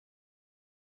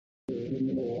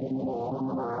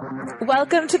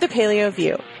Welcome to the Paleo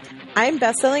View. I'm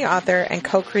best-selling author and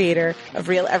co-creator of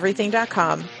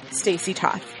RealEverything.com, Stacey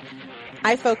Toth.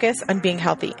 I focus on being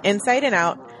healthy inside and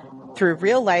out through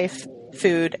real life,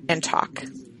 food, and talk.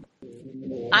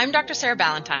 I'm Dr. Sarah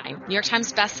Ballantyne, New York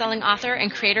Times bestselling author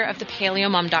and creator of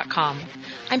thepaleomom.com.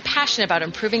 I'm passionate about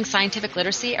improving scientific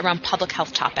literacy around public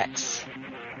health topics.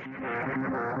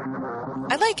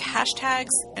 I like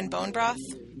hashtags and bone broth.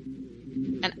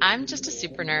 And I'm just a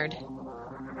super nerd.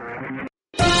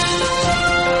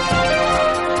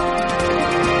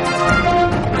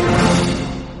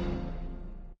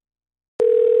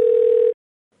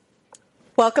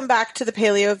 Welcome back to the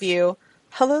Paleo View.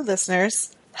 Hello,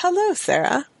 listeners. Hello,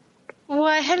 Sarah.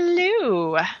 Why,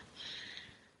 hello.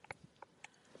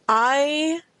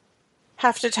 I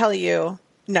have to tell you,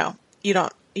 no, you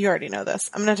don't. You already know this.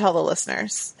 I'm going to tell the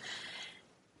listeners.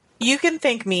 You can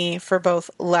thank me for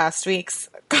both last week's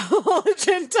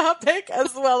collagen topic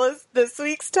as well as this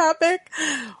week's topic,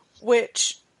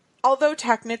 which, although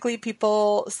technically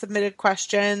people submitted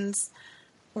questions,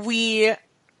 we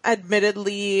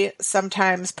admittedly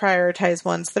sometimes prioritize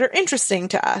ones that are interesting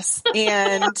to us.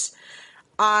 And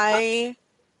I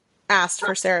asked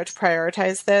for Sarah to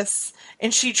prioritize this,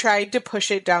 and she tried to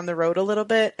push it down the road a little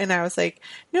bit, and I was like,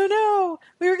 no,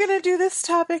 we were going to do this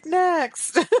topic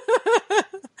next.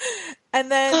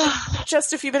 And then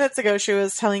just a few minutes ago, she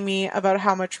was telling me about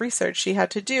how much research she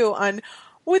had to do on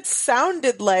what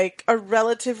sounded like a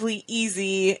relatively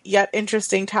easy yet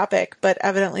interesting topic, but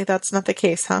evidently that's not the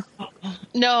case, huh?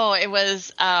 No, it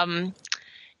was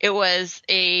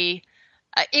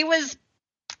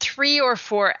 3 or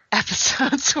 4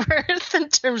 episodes worth in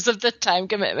terms of the time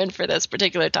commitment for this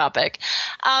particular topic.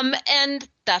 And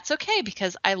that's okay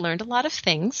because I learned a lot of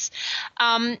things.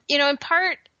 In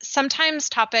part, sometimes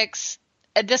topics,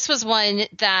 this was one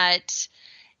that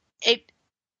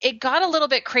it got a little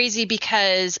bit crazy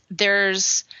because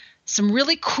there's some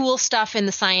really cool stuff in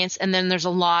the science, and then there's a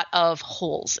lot of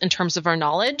holes in terms of our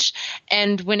knowledge.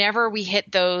 And whenever we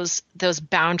hit those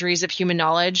boundaries of human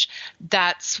knowledge,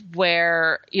 that's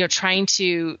where, trying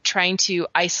to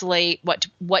isolate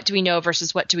what do we know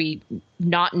versus what do we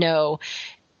not know.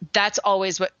 That's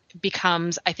always what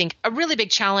becomes, I think, a really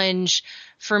big challenge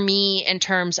for me in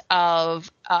terms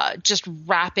of just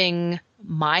wrapping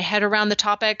my head around the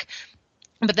topic.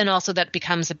 But then also that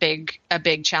becomes a big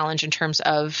challenge in terms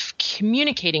of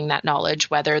communicating that knowledge,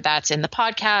 whether that's in the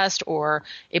podcast or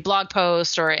a blog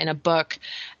post or in a book.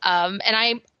 And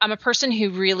I'm a person who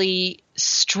really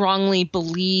strongly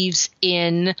believes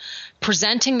in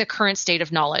presenting the current state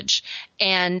of knowledge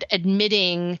and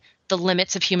admitting the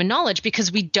limits of human knowledge,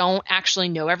 because we don't actually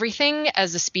know everything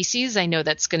as a species. I know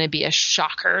that's going to be a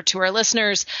shocker to our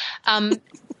listeners,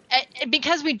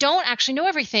 because we don't actually know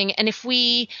everything. And if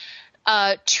we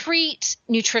treat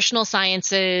nutritional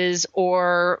sciences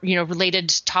or, related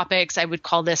topics, I would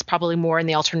call this probably more in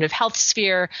the alternative health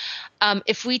sphere.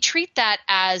 If we treat that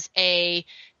as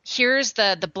here's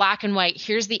the black and white,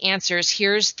 here's the answers,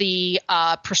 here's the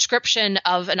prescription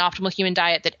of an optimal human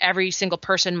diet that every single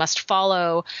person must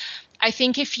follow. I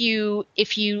think if you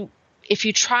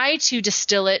try to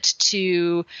distill it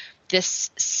to this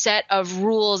set of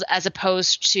rules as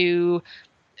opposed to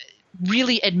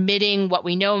really admitting what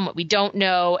we know and what we don't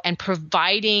know and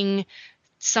providing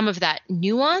some of that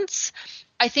nuance,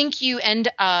 I think you end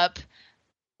up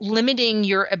limiting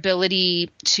your ability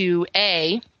to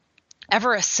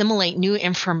ever assimilate new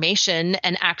information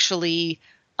and actually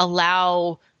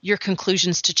allow your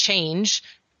conclusions to change,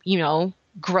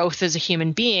 growth as a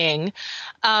human being.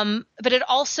 But it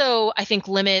also, I think,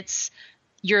 limits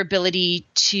your ability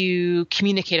to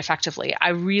communicate effectively. I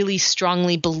really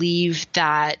strongly believe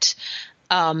that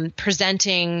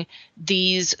presenting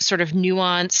these sort of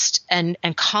nuanced and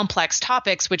complex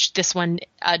topics, which this one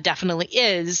definitely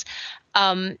is,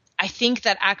 I think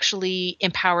that actually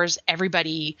empowers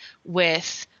everybody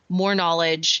with more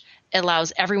knowledge. It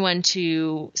allows everyone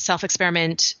to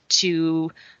self-experiment,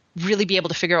 to really be able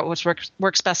to figure out what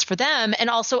works best for them,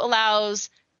 and also allows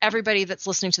everybody that's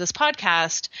listening to this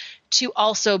podcast to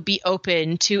also be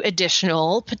open to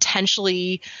additional,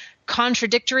 potentially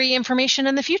contradictory information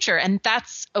in the future. And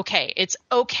that's okay. It's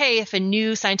okay if a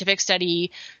new scientific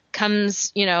study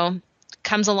comes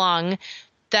along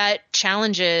that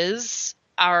challenges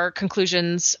our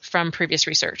conclusions from previous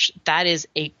research. That is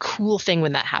a cool thing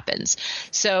when that happens.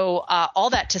 So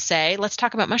all that to say, let's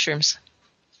talk about mushrooms.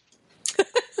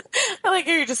 I like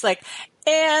how you're just like,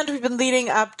 and we've been leading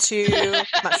up to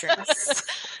mushrooms.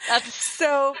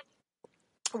 So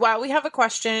while we have a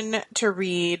question to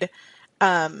read,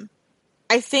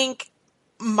 I think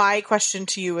my question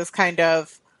to you was kind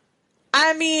of,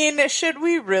 I mean, should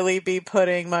we really be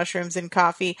putting mushrooms in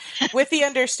coffee? With the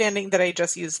understanding that I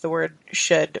just used the word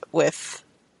should with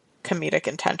comedic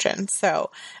intention.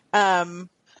 So,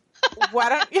 why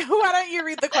don't you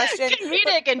read the question?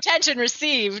 Comedic intention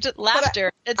received,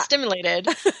 laughter and stimulated.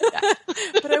 Yeah.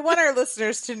 But I want our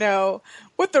listeners to know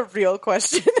what the real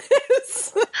question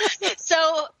is.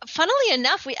 So, funnily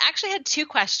enough, we actually had two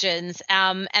questions,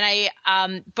 and I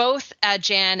both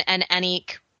Jan and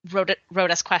Anik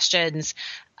wrote us questions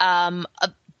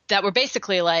that were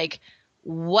basically like,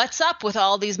 "What's up with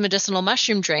all these medicinal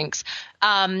mushroom drinks?"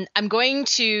 I'm going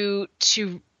to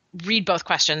read both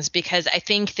questions because I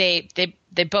think they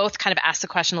both kind of ask the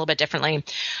question a little bit differently.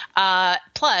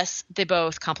 Plus, they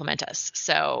both compliment us,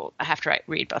 so I have to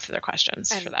read both of their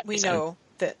questions and for that we reason. know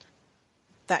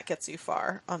that gets you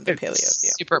far on the paleo view.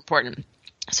 Super important.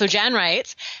 So Jan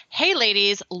writes, "Hey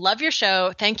ladies, love your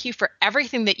show. Thank you for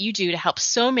everything that you do to help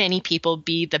so many people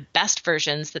be the best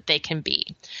versions that they can be.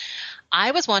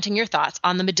 I was wanting your thoughts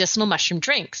on the medicinal mushroom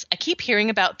drinks. I keep hearing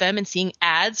about them and seeing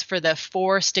ads for the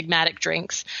 4 stigmatic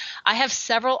drinks. I have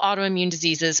several autoimmune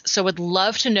diseases, so would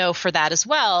love to know for that as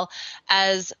well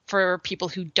as for people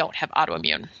who don't have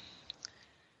autoimmune."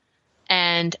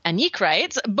 And Anik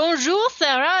writes, "Bonjour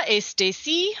Sarah et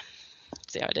Stacy."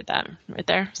 See how I did that right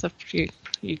there? So you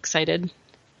excited?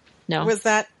 No. Was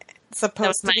that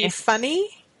supposed to be funny?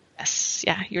 Yes.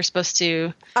 Yeah. You're supposed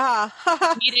to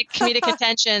comedic comedic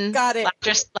attention. Got it.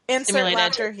 Insert stimulated.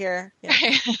 laughter here. Yeah.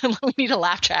 We need a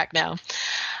laugh track now.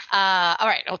 All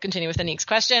right. I'll continue with Anik's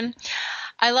question.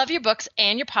 "I love your books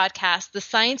and your podcast. The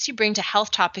science you bring to health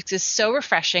topics is so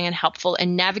refreshing and helpful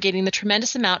in navigating the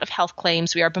tremendous amount of health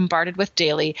claims we are bombarded with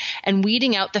daily and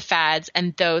weeding out the fads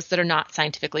and those that are not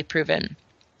scientifically proven.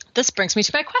 This brings me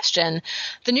to my question.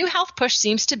 The new health push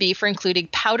seems to be for including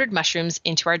powdered mushrooms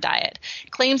into our diet.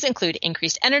 Claims include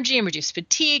increased energy and reduced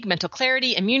fatigue, mental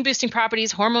clarity, immune-boosting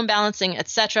properties, hormone balancing,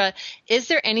 etc. Is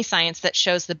there any science that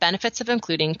shows the benefits of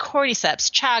including cordyceps,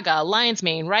 chaga, lion's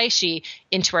mane, reishi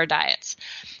into our diets?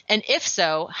 And if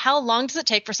so, how long does it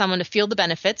take for someone to feel the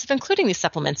benefits of including these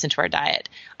supplements into our diet?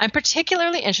 I'm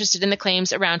particularly interested in the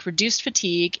claims around reduced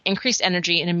fatigue, increased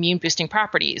energy, and immune-boosting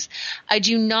properties. I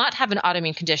do not have an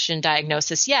autoimmune condition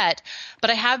diagnosis yet, but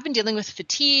I have been dealing with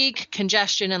fatigue,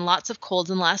 congestion, and lots of colds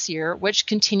in the last year, which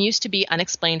continues to be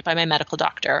unexplained by my medical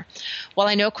doctor. While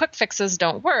I know quick fixes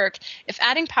don't work, if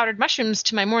adding powdered mushrooms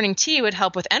to my morning tea would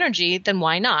help with energy, then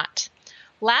why not?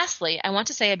 Lastly, I want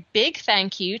to say a big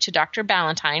thank you to Dr.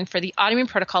 Ballantyne for the Autoimmune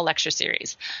Protocol lecture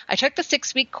series. I took the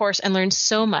 6-week course and learned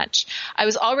so much. I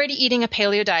was already eating a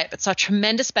paleo diet, but saw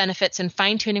tremendous benefits in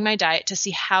fine-tuning my diet to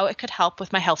see how it could help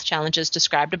with my health challenges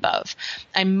described above.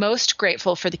 I'm most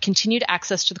grateful for the continued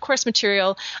access to the course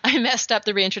material. I messed up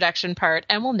the reintroduction part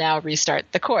and will now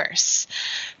restart the course.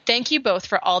 Thank you both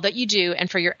for all that you do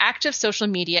and for your active social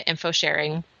media info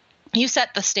sharing. You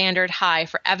set the standard high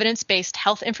for evidence-based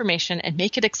health information and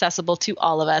make it accessible to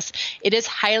all of us. It is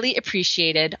highly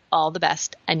appreciated. All the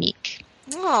best, Anik."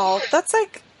 Oh, that's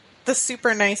like the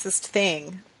super nicest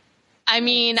thing. I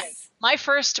mean, my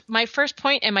first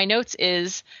point in my notes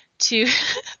is to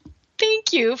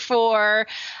thank you for,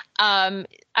 I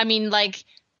mean, like,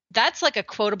 that's like a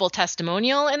quotable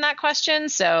testimonial in that question.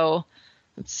 So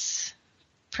it's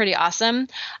pretty awesome.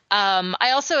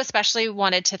 I also especially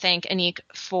wanted to thank Anik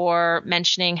for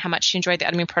mentioning how much she enjoyed the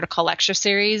Autoimmune Protocol lecture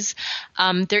series.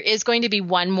 There is going to be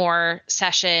one more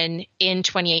session in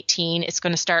 2018. It's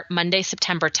going to start Monday,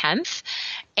 September 10th.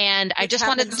 And I just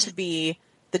wanted to be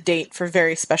the date for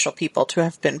very special people to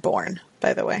have been born,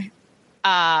 by the way.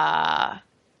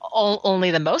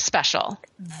 Only the most special.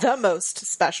 The most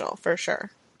special, for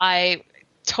sure. I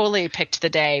totally picked the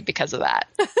day because of that.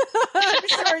 I'm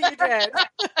sure you did.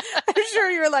 I'm sure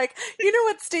you were like, you know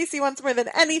what Stacy wants more than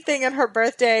anything in her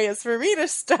birthday is for me to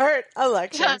start a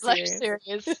lecture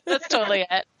series. That's totally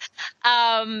it.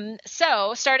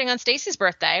 So starting on Stacy's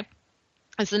birthday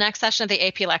is the next session of the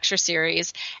AP lecture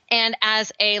series. And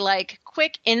as a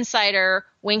quick insider,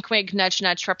 wink, wink, nudge,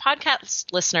 nudge for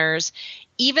podcast listeners,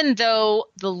 even though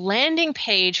the landing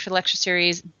page for the lecture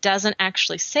series doesn't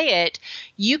actually say it,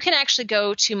 you can actually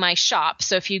go to my shop.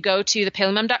 So if you go to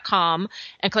thepaleomom.com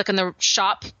and click on the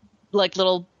shop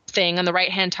little thing on the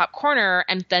right-hand top corner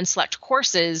and then select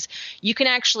courses, you can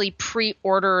actually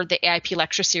pre-order the AIP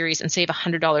lecture series and save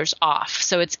 $100 off.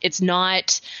 So it's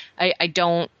not, I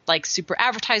don't super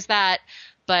advertise that,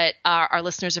 but our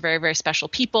listeners are very, very special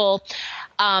people.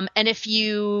 And if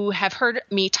you have heard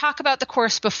me talk about the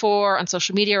course before on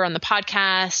social media or on the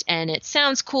podcast, and it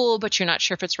sounds cool, but you're not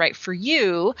sure if it's right for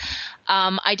you,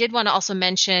 I did want to also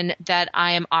mention that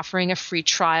I am offering a free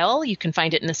trial. You can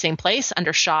find it in the same place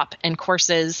under Shop and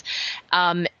Courses.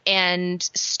 And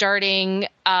starting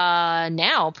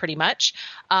now, pretty much,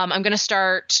 I'm going to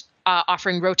start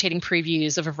offering rotating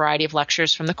previews of a variety of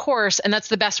lectures from the course. And that's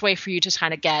the best way for you to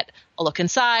kind of get a look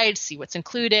inside, see what's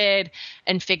included,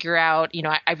 and figure out,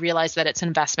 I realize that it's an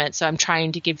investment. So I'm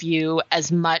trying to give you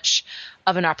as much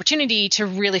of an opportunity to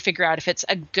really figure out if it's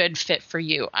a good fit for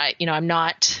you.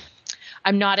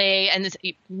 And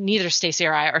neither Stacey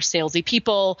or I are salesy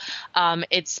people.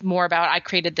 It's more about, I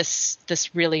created this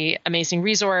really amazing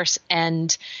resource,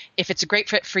 and if it's a great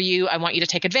fit for you, I want you to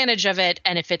take advantage of it.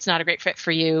 And if it's not a great fit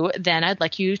for you, then I'd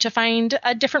like you to find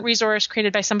a different resource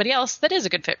created by somebody else that is a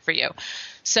good fit for you.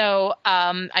 So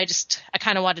I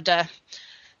kind of wanted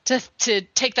to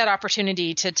take that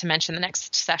opportunity to mention the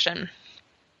next session.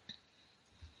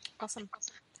 Awesome.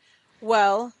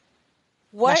 Well,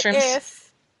 what Mushrooms? if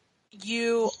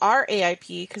you are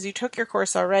AIP because you took your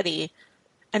course already,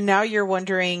 and now you're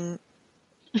wondering,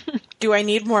 do I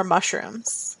need more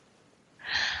mushrooms?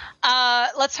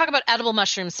 Let's talk about edible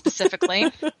mushrooms specifically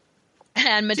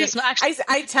and medicinal. Actually,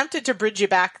 I attempted to bridge you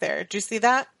back there. Do you see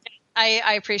that?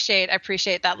 I appreciate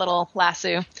that little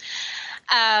lasso.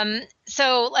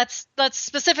 So let's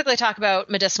specifically talk about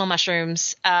medicinal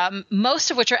mushrooms,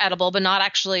 most of which are edible, but not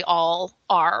actually all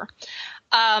are.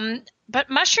 But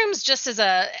mushrooms,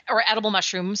 or edible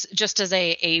mushrooms, just as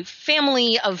a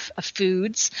family of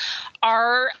foods,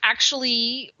 are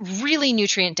actually really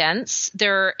nutrient dense.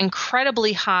 They're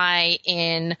incredibly high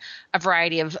in a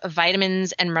variety of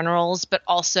vitamins and minerals, but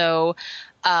also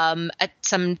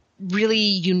some really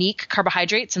unique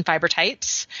carbohydrates and fiber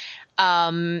types,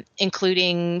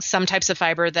 including some types of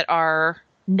fiber that are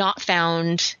not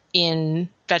found in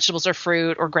vegetables or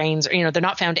fruit or grains, or, they're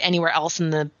not found anywhere else in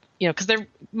the because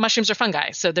mushrooms are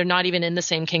fungi, so they're not even in the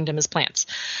same kingdom as plants.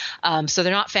 So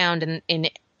they're not found in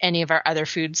any of our other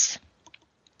foods.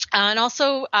 And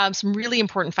also some really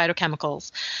important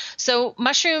phytochemicals. So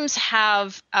mushrooms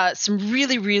have some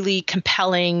really, really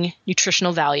compelling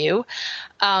nutritional value.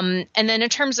 And then in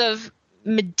terms of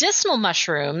medicinal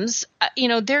mushrooms,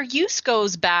 their use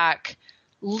goes back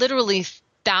literally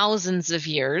thousands of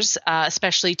years,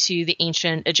 especially to the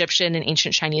ancient Egyptian and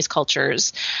ancient Chinese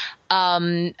cultures.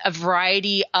 A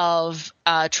variety of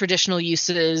traditional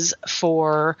uses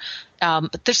for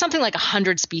there's something like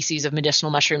 100 species of medicinal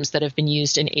mushrooms that have been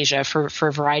used in Asia for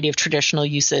a variety of traditional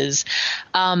uses.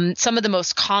 Some of the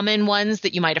most common ones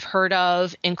that you might have heard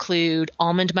of include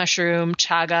almond mushroom,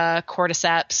 chaga,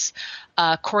 cordyceps,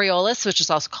 Coriolis, which is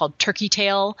also called turkey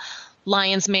tail,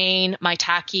 lion's mane,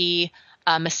 maitake,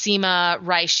 Masima,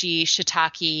 reishi,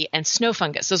 shiitake, and snow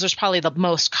fungus. Those are probably the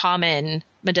most common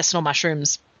medicinal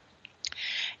mushrooms.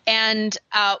 And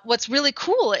what's really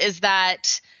cool is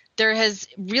that there has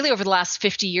really, over the last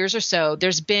 50 years or so,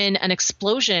 there's been an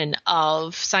explosion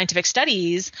of scientific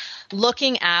studies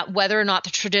looking at whether or not the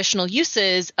traditional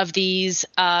uses of these,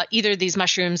 either these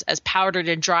mushrooms as powdered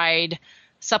and dried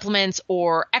supplements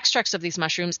or extracts of these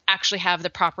mushrooms, actually have the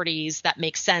properties that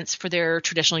make sense for their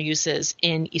traditional uses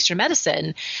in Eastern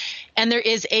medicine. And there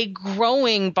is a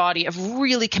growing body of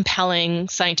really compelling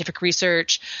scientific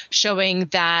research showing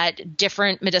that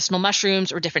different medicinal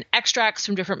mushrooms or different extracts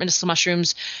from different medicinal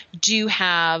mushrooms do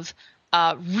have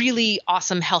really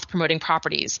awesome health promoting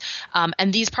properties.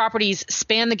 And these properties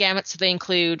span the gamut. So they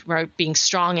include being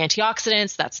strong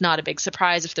antioxidants. That's not a big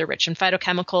surprise if they're rich in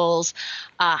phytochemicals,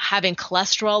 having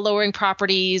cholesterol lowering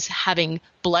properties, having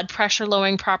blood pressure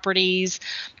lowering properties,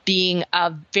 being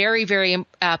very, very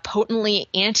potently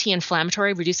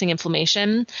anti-inflammatory, reducing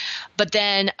inflammation, but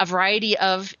then a variety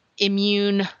of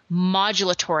immune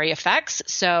modulatory effects.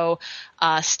 So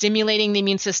stimulating the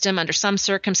immune system under some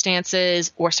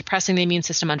circumstances or suppressing the immune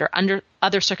system under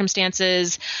other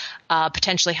circumstances,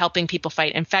 potentially helping people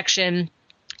fight infection,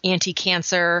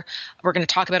 anti-cancer. We're going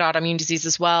to talk about autoimmune disease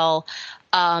as well.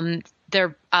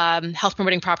 Their health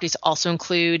promoting properties also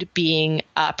include being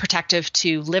protective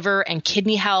to liver and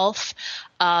kidney health,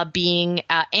 being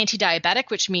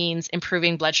anti-diabetic, which means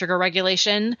improving blood sugar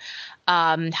regulation,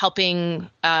 helping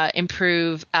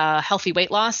improve healthy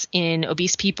weight loss in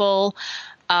obese people.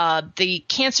 The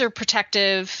cancer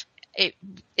protective, it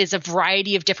is a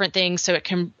variety of different things. So it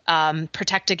can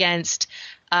protect against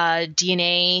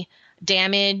DNA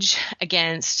damage,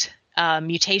 against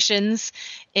mutations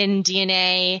in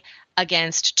DNA,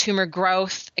 against tumor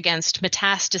growth, against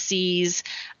metastases.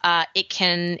 It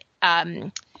can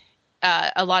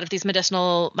a lot of these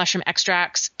medicinal mushroom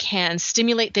extracts can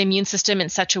stimulate the immune system in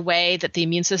such a way that the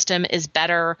immune system is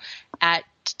better at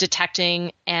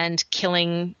detecting and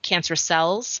killing cancer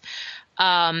cells.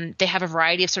 They have a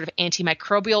variety of sort of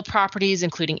antimicrobial properties,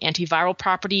 including antiviral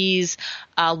properties.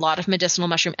 A lot of medicinal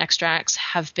mushroom extracts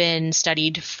have been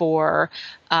studied for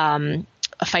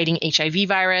fighting HIV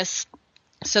virus.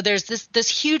 So there's this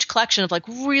huge collection of like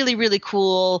really, really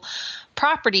cool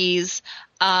properties.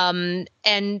 And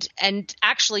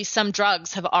actually some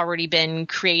drugs have already been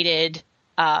created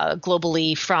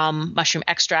globally from mushroom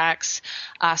extracts.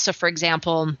 So for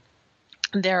example,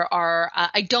 there are,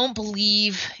 I don't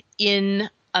believe in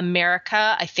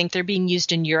America, I think they're being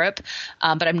used in Europe,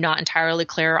 but I'm not entirely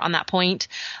clear on that point.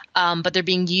 But they're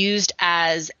being used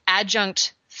as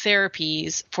adjunct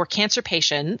therapies for cancer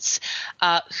patients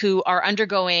who are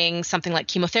undergoing something like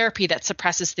chemotherapy that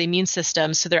suppresses the immune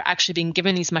system. So they're actually being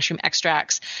given these mushroom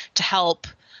extracts to help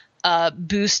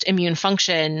boost immune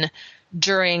function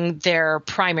during their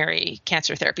primary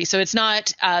cancer therapy. So it's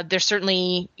not, there's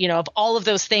certainly, of all of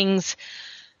those things,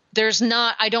 there's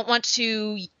not, I don't want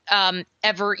to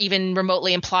ever even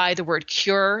remotely imply the word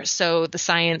cure. So the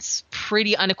science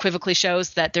pretty unequivocally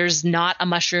shows that there's not a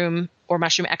mushroom or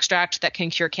mushroom extract that can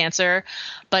cure cancer,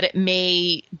 but it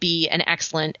may be an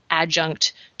excellent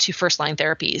adjunct to first-line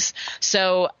therapies.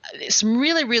 So some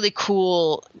really, really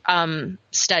cool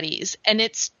studies. And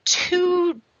it's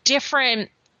two different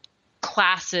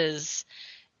classes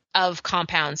of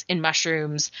compounds in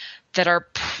mushrooms that are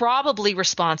probably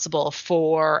responsible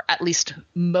for at least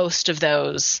most of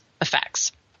those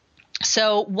effects.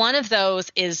 So one of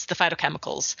those is the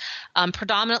phytochemicals,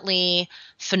 predominantly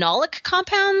phenolic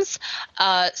compounds.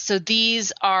 So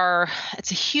these are,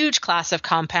 it's a huge class of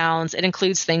compounds. It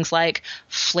includes things like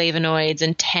flavonoids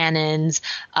and tannins,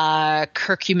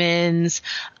 curcumins,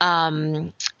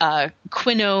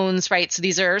 quinones, right? So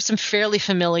these are some fairly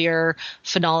familiar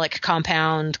phenolic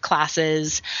compound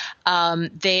classes.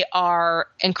 They are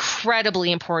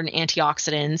incredibly important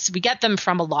antioxidants. We get them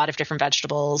from a lot of different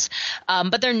vegetables,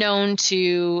 but they're known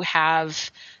to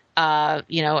have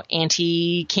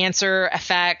anti-cancer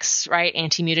effects, right?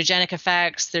 Anti-mutagenic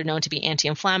effects. They're known to be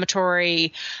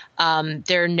anti-inflammatory.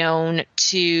 They're known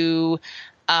to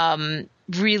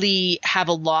really have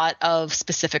a lot of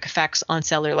specific effects on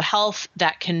cellular health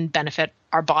that can benefit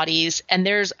our bodies. And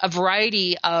there's a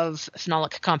variety of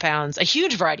phenolic compounds, a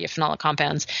huge variety of phenolic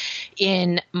compounds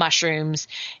in mushrooms,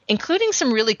 including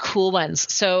some really cool ones.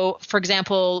 So, for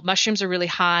example, mushrooms are really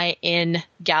high in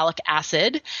gallic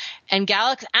acid. And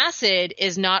gallic acid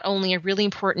is not only a really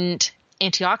important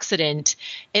antioxidant,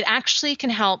 it actually can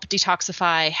help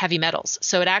detoxify heavy metals.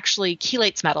 So it actually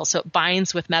chelates metals, so it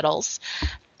binds with metals.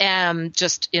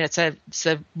 It's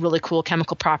a really cool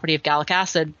chemical property of gallic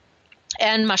acid.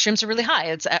 And mushrooms are really high.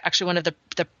 It's actually one of the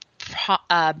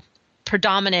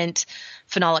predominant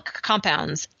phenolic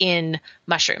compounds in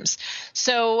mushrooms.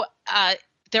 So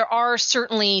there are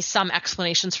certainly some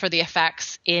explanations for the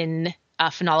effects in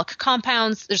phenolic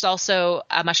compounds. There's also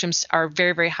mushrooms are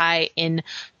very, very high in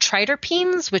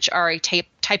triterpenes, which are a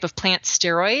type of plant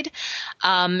steroid.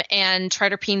 And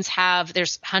triterpenes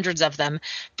there's hundreds of them.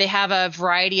 They have a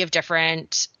variety of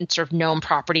different sort of known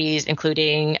properties,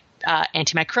 including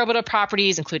antimicrobial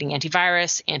properties, including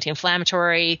antivirus,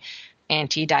 anti-inflammatory,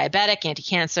 anti-diabetic,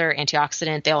 anti-cancer,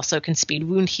 antioxidant. They also can speed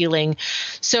wound healing.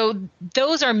 So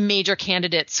those are major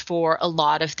candidates for a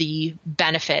lot of the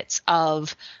benefits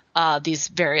of these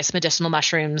various medicinal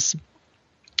mushrooms.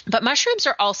 But mushrooms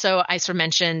are also, I sort of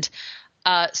mentioned,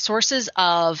 sources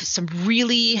of some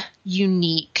really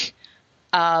unique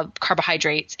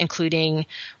carbohydrates, including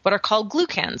what are called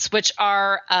glucans, which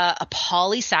are a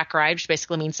polysaccharide, which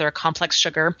basically means they're a complex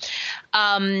sugar.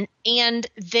 And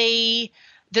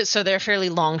so they're fairly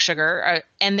long sugar,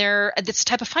 and it's a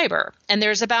type of fiber. And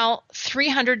there's about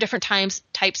 300 different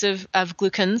types of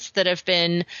glucans that have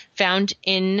been found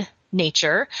in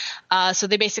nature. So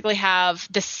they basically have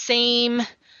the same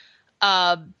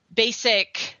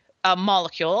basic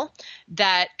molecule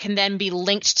that can then be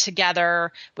linked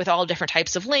together with all different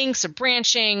types of links or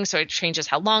branching. So it changes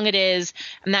how long it is,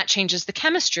 and that changes the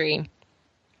chemistry.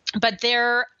 But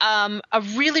they're a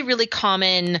really, really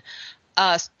common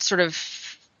sort of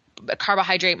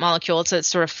carbohydrate molecule. It's a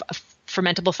sort of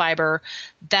fermentable fiber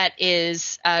that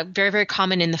is very, very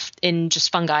common in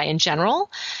just fungi in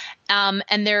general.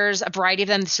 And there's a variety of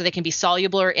them, so they can be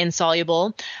soluble or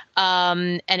insoluble.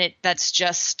 And that's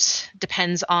just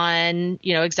depends on,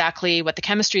 exactly what the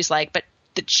chemistry is like. But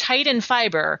the chitin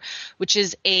fiber, which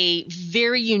is a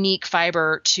very unique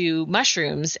fiber to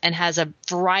mushrooms and has a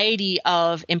variety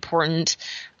of important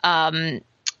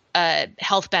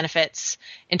health benefits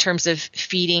in terms of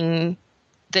feeding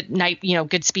the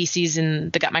good species in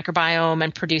the gut microbiome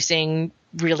and producing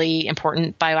really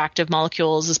important bioactive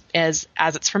molecules as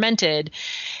it's fermented,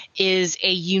 is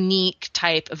a unique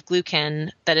type of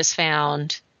glucan that is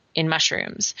found in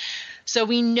mushrooms. So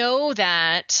we know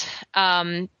that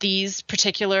these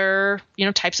particular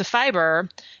types of fiber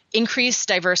increase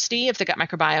diversity of the gut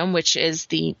microbiome, which is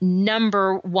the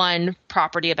number one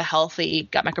property of a healthy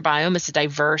gut microbiome, is a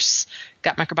diverse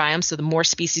gut microbiome. So the more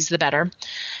species, the better.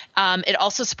 It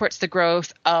also supports the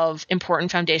growth of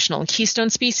important foundational and keystone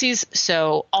species.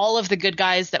 So all of the good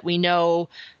guys that we know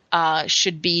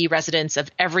should be residents of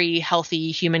every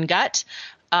healthy human gut.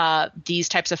 These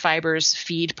types of fibers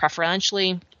feed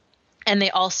preferentially. And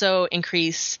they also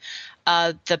increase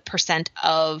the percent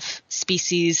of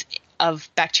species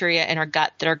of bacteria in our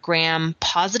gut that are gram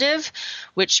positive,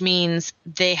 which means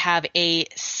they have a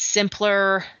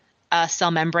simpler cell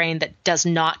membrane that does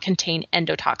not contain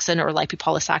endotoxin or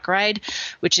lipopolysaccharide,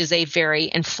 which is a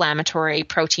very inflammatory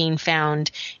protein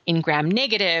found in gram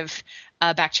negative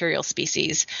bacterial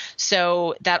species.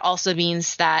 So that also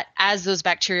means that as those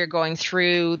bacteria are going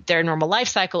through their normal life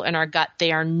cycle in our gut,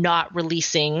 they are not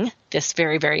releasing this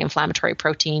very, very inflammatory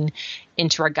protein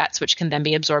into our guts, which can then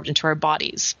be absorbed into our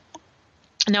bodies.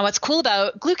 Now, what's cool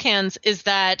about glucans is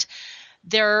that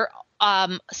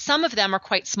some of them are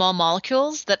quite small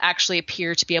molecules that actually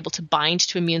appear to be able to bind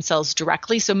to immune cells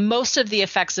directly. So most of the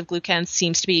effects of glucans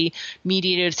seems to be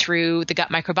mediated through the gut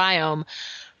microbiome.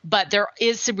 But there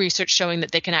is some research showing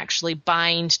that they can actually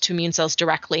bind to immune cells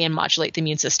directly and modulate the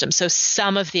immune system. So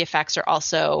some of the effects are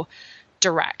also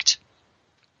direct.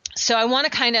 So I want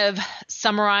to kind of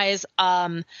summarize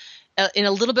in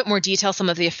a little bit more detail some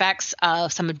of the effects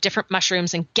of some of different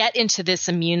mushrooms and get into this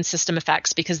immune system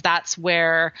effects, because that's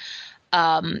where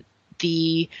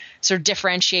the sort of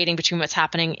differentiating between what's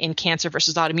happening in cancer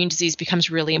versus autoimmune disease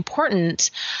becomes really important.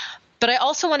 But I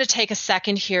also want to take a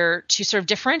second here to sort of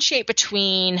differentiate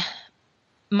between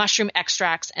mushroom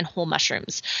extracts and whole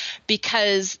mushrooms,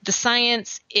 because the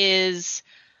science is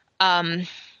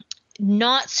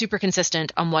not super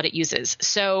consistent on what it uses.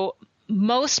 So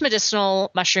most medicinal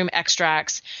mushroom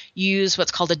extracts use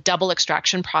what's called a double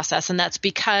extraction process, and that's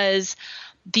because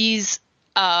these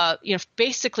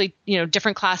basically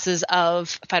different classes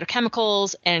of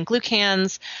phytochemicals and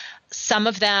glucans, some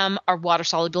of them are water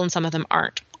soluble and some of them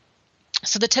aren't.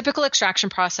 So the typical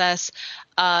extraction process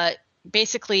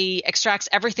basically extracts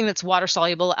everything that's water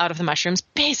soluble out of the mushrooms,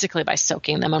 basically by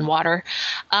soaking them in water,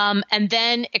 and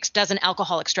then does an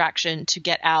alcohol extraction to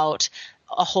get out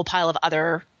a whole pile of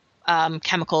other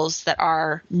chemicals that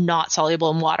are not soluble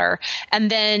in water.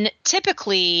 And then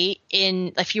typically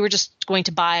if you were just going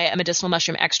to buy a medicinal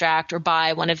mushroom extract or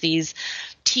buy one of these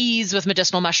teas with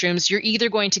medicinal mushrooms, you're either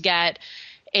going to get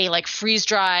a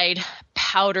freeze-dried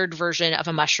powdered version of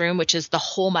a mushroom, which is the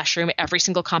whole mushroom, every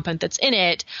single compound that's in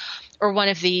it, or one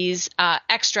of these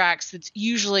extracts that's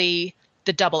usually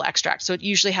the double extract. So it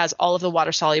usually has all of the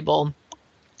water-soluble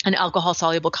and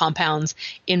alcohol-soluble compounds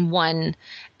in one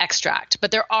extract.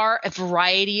 But there are a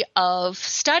variety of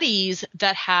studies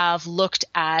that have looked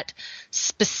at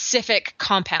specific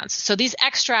compounds. So these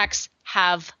extracts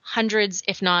have hundreds,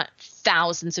 if not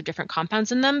thousands, of different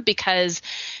compounds in them because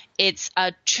it's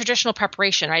a traditional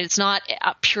preparation, right? It's not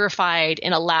purified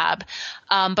in a lab.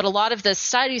 But a lot of the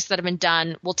studies that have been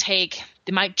done they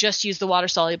might just use the water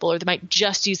soluble, or they might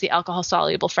just use the alcohol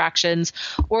soluble fractions,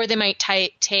 or they might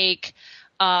take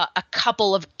a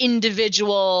couple of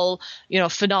individual,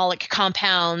 phenolic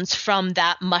compounds from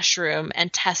that mushroom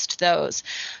and test those.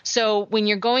 So when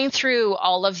you're going through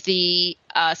all of the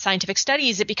scientific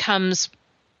studies, it becomes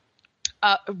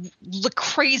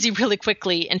crazy really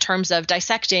quickly in terms of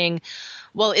dissecting,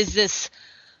 well, is this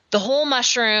the whole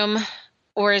mushroom,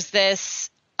 or is this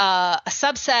a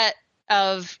subset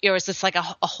of, is this like a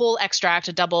whole extract,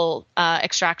 a double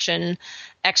extraction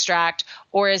extract,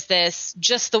 or is this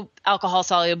just the alcohol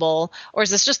soluble, or is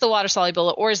this just the water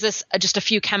soluble, or is this just a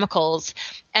few chemicals?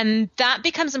 And that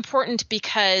becomes important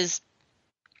because,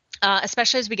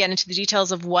 especially as we get into the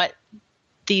details of what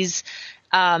these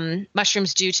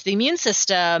mushrooms do to the immune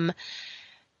system,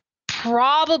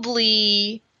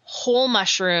 probably whole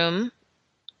mushroom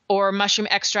or mushroom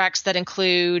extracts that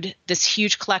include this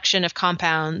huge collection of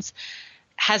compounds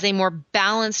has a more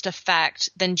balanced effect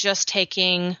than just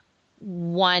taking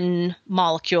one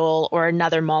molecule or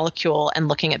another molecule and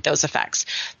looking at those effects.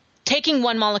 Taking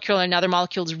one molecule or another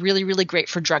molecule is really, really great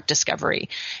for drug discovery.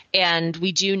 And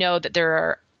we do know that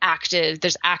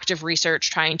there's active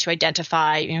research trying to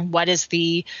identify what is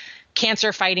the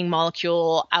cancer fighting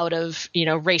molecule out of,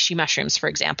 reishi mushrooms, for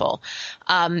example.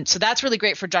 So that's really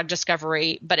great for drug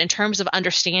discovery. But in terms of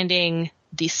understanding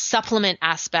the supplement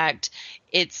aspect,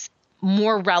 it's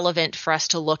more relevant for us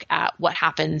to look at what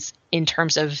happens in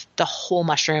terms of the whole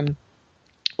mushroom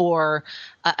or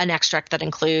an extract that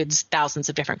includes thousands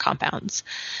of different compounds.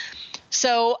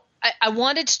 So I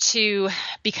wanted to,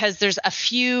 because there's a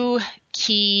few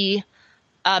key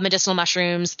medicinal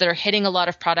mushrooms that are hitting a lot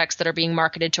of products that are being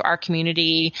marketed to our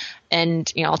community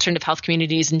and alternative health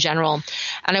communities in general.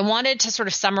 And I wanted to sort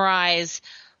of summarize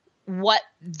what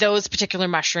those particular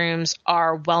mushrooms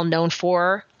are well known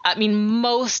for. I mean,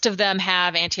 most of them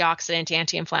have antioxidant,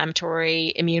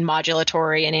 anti-inflammatory, immune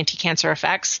modulatory, and anti-cancer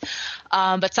effects,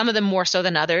 but some of them more so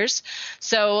than others.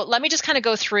 So let me just kind of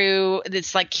go through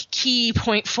this like key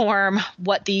point form,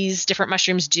 what these different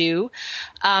mushrooms do.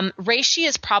 Reishi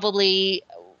is probably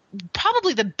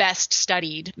the best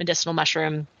studied medicinal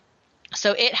mushroom.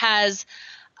 So it has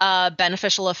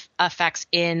beneficial effects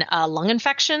in lung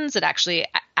infections. It actually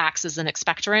acts as an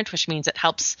expectorant, which means it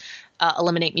helps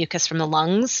eliminate mucus from the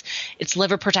lungs. It's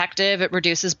liver protective. It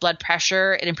reduces blood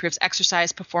pressure. It improves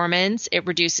exercise performance. It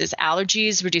reduces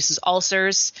allergies, reduces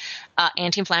ulcers,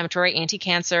 anti-inflammatory,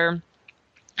 anti-cancer,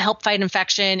 help fight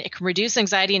infection. It can reduce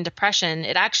anxiety and depression.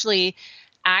 It actually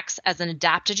acts as an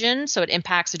adaptogen, so it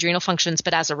impacts adrenal functions,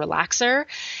 but as a relaxer.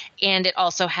 And it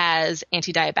also has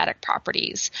anti-diabetic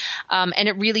properties. And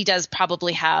it really does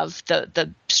probably have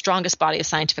the strongest body of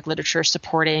scientific literature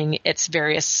supporting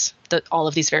all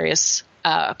of these various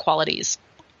qualities.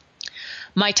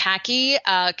 Maitake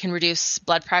can reduce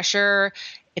blood pressure.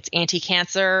 It's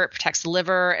anti-cancer, it protects the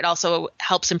liver. It also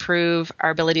helps improve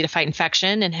our ability to fight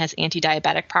infection and has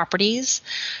anti-diabetic properties.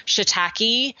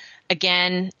 Shiitake,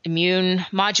 again, immune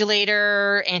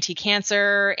modulator,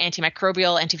 anti-cancer,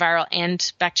 antimicrobial, antiviral,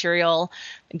 and bacterial.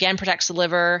 Again, protects the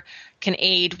liver, can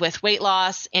aid with weight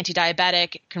loss,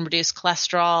 anti-diabetic, can reduce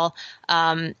cholesterol,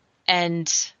 and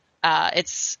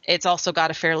it's also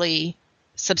got a fairly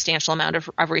substantial amount of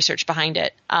research behind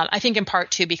it. I think in part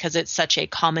too because it's such a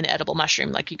common edible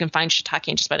mushroom. Like you can find shiitake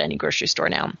in just about any grocery store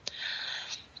now.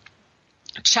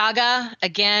 Chaga,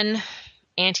 again,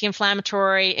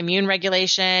 anti-inflammatory, immune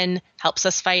regulation, helps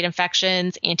us fight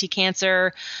infections,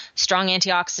 anti-cancer, strong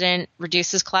antioxidant,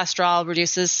 reduces cholesterol,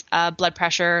 reduces blood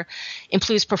pressure,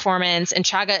 improves performance. And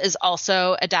chaga is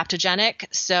also adaptogenic.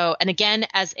 So, and again,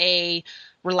 as a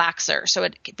relaxer. So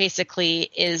it basically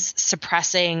is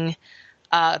suppressing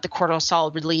the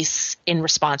cortisol release in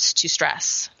response to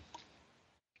stress.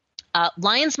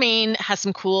 Lion's mane has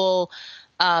some cool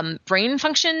brain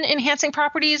function enhancing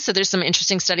properties. So there's some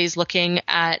interesting studies looking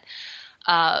at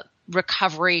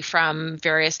recovery from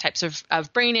various types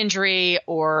of brain injury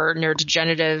or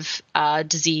neurodegenerative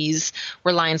disease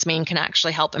where lion's mane can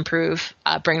actually help improve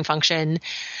brain function.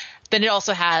 Then it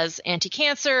also has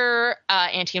anti-cancer,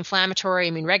 anti-inflammatory,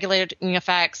 immune regulating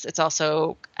effects. It's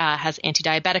also has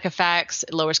anti-diabetic effects.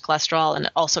 It lowers cholesterol, and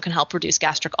it also can help reduce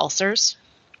gastric ulcers.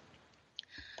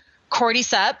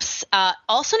 Cordyceps,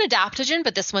 also an adaptogen,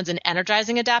 but this one's an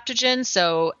energizing adaptogen.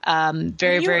 So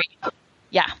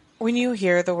yeah. When you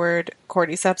hear the word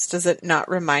cordyceps, does it not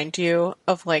remind you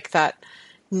of like that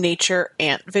nature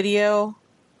ant video?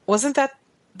 Wasn't that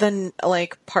the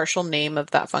like partial name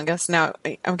of that fungus? Now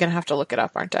I'm gonna have to look it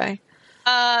up, aren't I?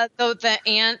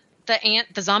 The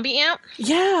zombie ant.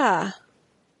 Yeah.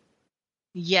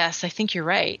 Yes, I think you're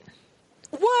right.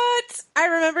 What? I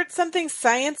remembered something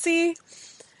sciencey.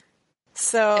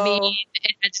 So I mean,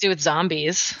 it had to do with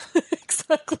zombies.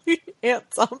 Exactly,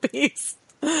 ant zombies.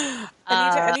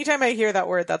 Anytime I hear that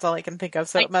word, that's all I can think of.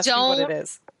 So it must be what it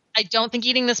is. I don't think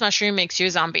eating this mushroom makes you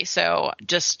a zombie. So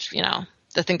just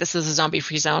I think this is a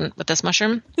zombie-free zone with this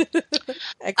mushroom.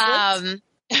 Excellent.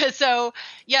 So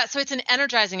it's an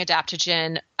energizing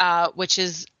adaptogen, which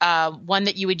is one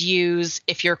that you would use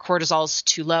if your cortisol is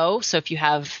too low. So if you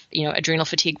have, adrenal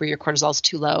fatigue where your cortisol is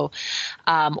too low,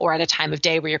 or at a time of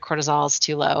day where your cortisol is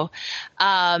too low.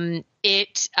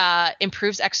 It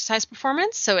improves exercise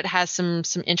performance. So it has some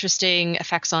interesting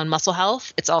effects on muscle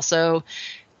health. It's also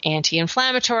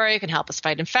anti-inflammatory. It can help us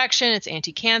fight infection. It's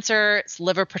anti-cancer. It's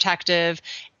liver protective.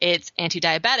 It's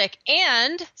anti-diabetic.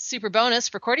 And super bonus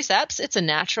for cordyceps, it's a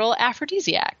natural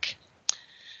aphrodisiac.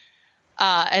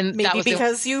 And maybe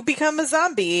because you become a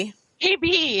zombie.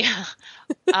 Maybe.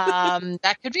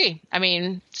 That could be. I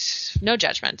mean, no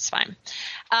judgment. It's fine.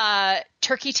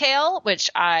 Turkey tail, which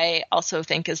I also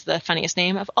think is the funniest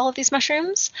name of all of these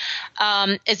mushrooms,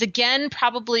 is again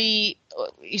probably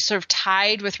sort of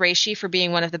tied with reishi for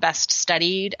being one of the best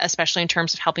studied, especially in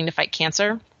terms of helping to fight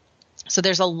cancer. So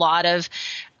there's a lot of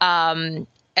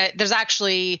there's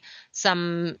actually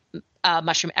some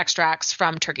mushroom extracts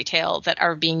from turkey tail that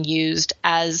are being used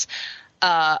as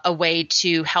a way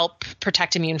to help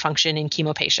protect immune function in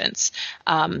chemo patients.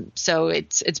 So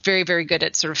it's very, very good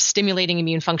at sort of stimulating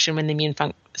immune function when the immune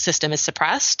system is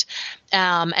suppressed.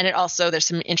 And it also, there's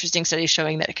some interesting studies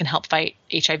showing that it can help fight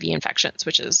HIV infections,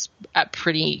 which is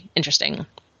pretty interesting.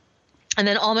 And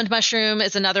then almond mushroom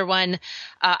is another one.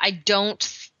 I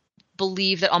don't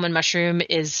believe that almond mushroom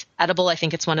is edible. I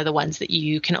think it's one of the ones that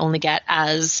you can only get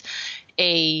as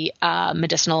a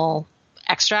medicinal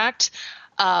extract.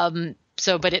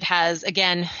 But it has,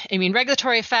 again, immune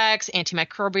regulatory effects,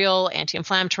 antimicrobial,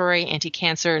 anti-inflammatory,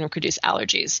 anti-cancer, and reduce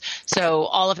allergies. So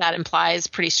all of that implies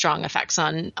pretty strong effects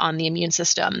on the immune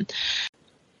system.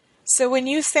 So when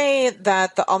you say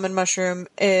that the almond mushroom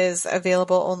is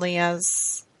available only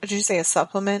as, did you say a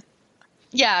supplement?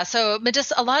 Yeah. So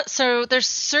there's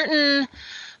certain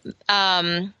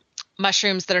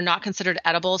mushrooms that are not considered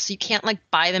edible, so you can't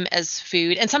buy them as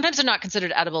food. And sometimes they're not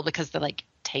considered edible because they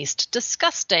taste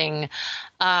disgusting,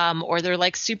 or they're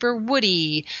super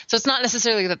woody. So it's not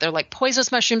necessarily that they're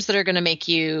poisonous mushrooms that are going to make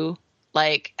you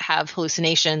have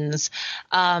hallucinations,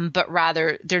 but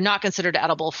rather they're not considered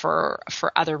edible for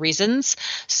other reasons.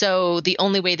 So the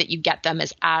only way that you get them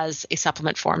is as a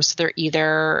supplement form. So they're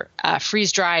either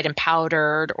freeze dried and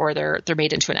powdered, or they're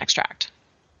made into an extract.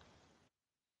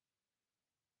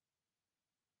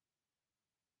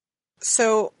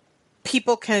 So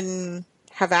people can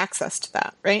have access to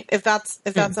that, right? If that's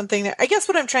something that, I guess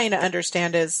what I'm trying to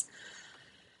understand is,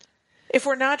 if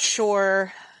we're not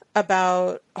sure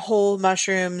about whole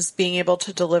mushrooms being able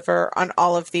to deliver on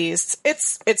all of these,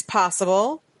 it's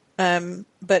possible,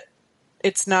 but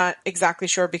it's not exactly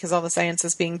sure because all the science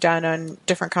is being done on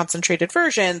different concentrated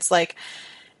versions.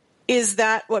 Is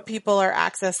that what people are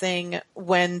accessing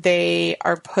when they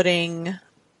are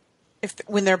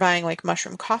when they're buying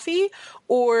mushroom coffee,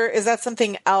 or is that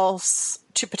something else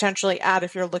to potentially add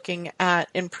if you're looking at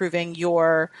improving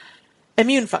your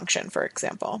immune function, for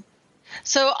example?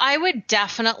 So I would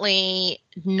definitely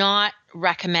not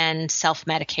recommend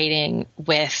self-medicating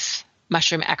with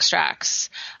mushroom extracts,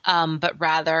 but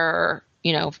rather,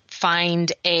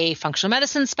 find a functional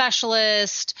medicine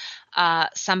specialist,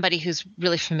 somebody who's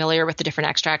really familiar with the different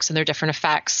extracts and their different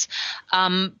effects.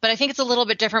 But I think it's a little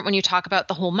bit different when you talk about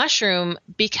the whole mushroom,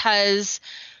 because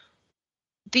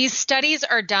these studies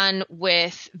are done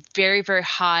with very, very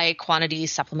high quantity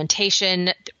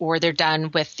supplementation, or they're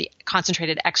done with the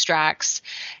concentrated extracts.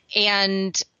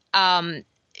 And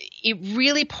it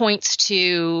really points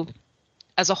to,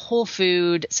 as a whole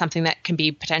food, something that can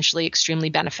be potentially extremely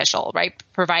beneficial, right?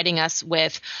 Providing us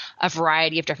with a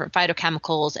variety of different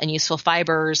phytochemicals and useful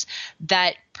fibers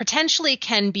that potentially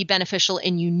can be beneficial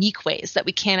in unique ways that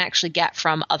we can't actually get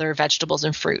from other vegetables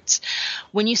and fruits.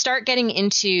 When you start getting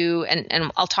into,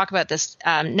 and I'll talk about this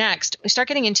next, we start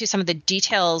getting into some of the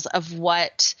details of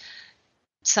what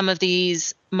some of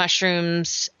these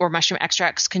mushrooms or mushroom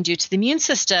extracts can do to the immune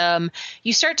system,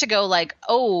 you start to go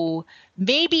oh,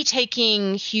 maybe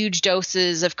taking huge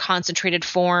doses of concentrated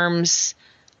forms,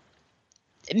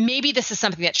 maybe this is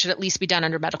something that should at least be done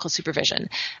under medical supervision.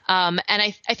 And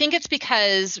I think it's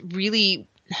because really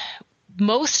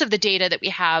most of the data that we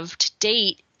have to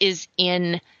date is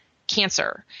in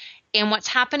cancer. And what's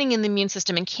happening in the immune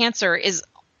system in cancer is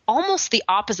almost the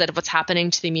opposite of what's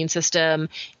happening to the immune system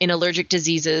in allergic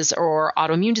diseases or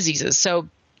autoimmune diseases. So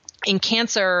in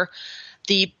cancer,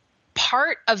 the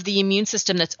part of the immune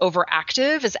system that's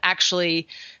overactive is actually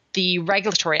the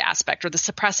regulatory aspect or the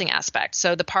suppressing aspect.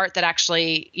 So the part that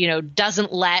actually,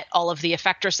 doesn't let all of the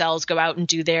effector cells go out and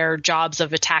do their jobs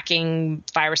of attacking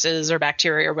viruses or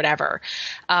bacteria or whatever.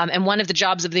 And one of the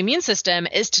jobs of the immune system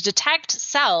is to detect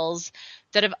cells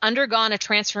that have undergone a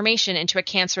transformation into a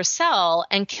cancerous cell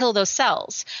and kill those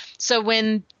cells. So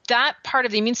when that part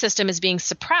of the immune system is being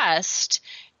suppressed,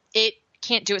 it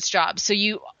can't do its job. So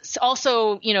you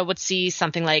also, would see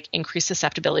something like increased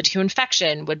susceptibility to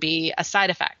infection would be a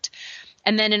side effect.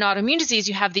 And then in autoimmune disease,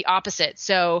 you have the opposite.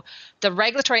 So the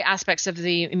regulatory aspects of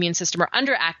the immune system are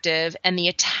underactive and the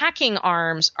attacking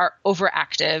arms are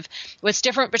overactive. What's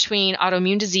different between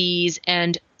autoimmune disease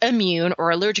and immune or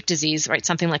allergic disease, right?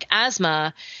 Something like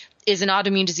asthma is an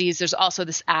autoimmune disease. There's also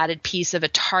this added piece of a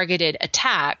targeted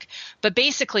attack. But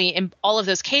basically, in all of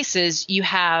those cases, you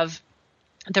have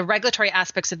the regulatory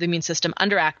aspects of the immune system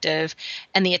underactive,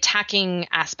 and the attacking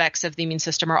aspects of the immune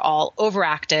system are all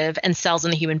overactive, and cells in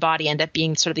the human body end up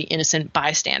being sort of the innocent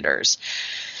bystanders.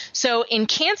 So in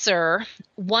cancer,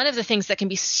 one of the things that can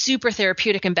be super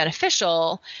therapeutic and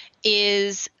beneficial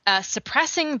is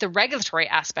suppressing the regulatory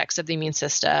aspects of the immune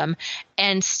system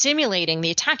and stimulating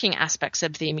the attacking aspects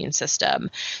of the immune system.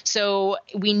 So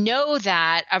we know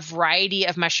that a variety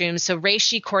of mushrooms, so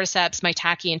reishi, cordyceps,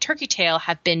 maitake, and turkey tail,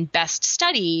 have been best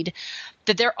studied,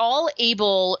 that they're all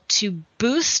able to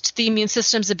boost the immune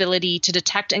system's ability to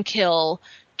detect and kill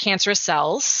cancerous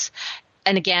cells.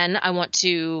 And again, I want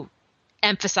to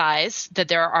emphasize that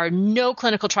there are no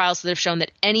clinical trials that have shown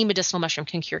that any medicinal mushroom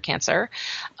can cure cancer,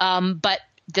 but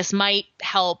this might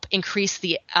help increase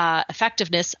the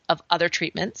effectiveness of other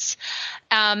treatments.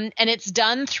 And it's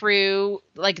done through,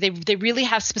 like, they really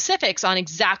have specifics on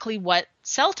exactly what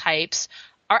cell types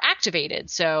are activated.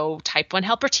 So type 1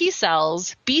 helper T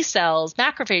cells, B cells,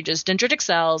 macrophages, dendritic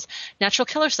cells, natural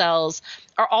killer cells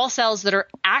are all cells that are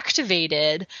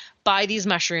activated by these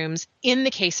mushrooms in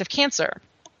the case of cancer.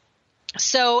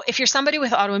 So if you're somebody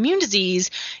with autoimmune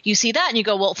disease, you see that and you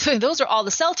go, well, those are all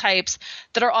the cell types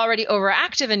that are already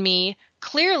overactive in me.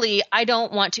 Clearly, I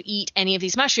don't want to eat any of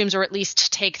these mushrooms, or at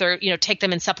least take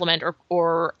them in supplement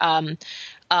or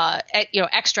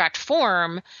extract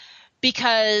form,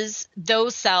 because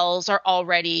those cells are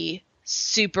already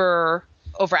super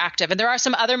overactive. And there are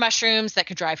some other mushrooms that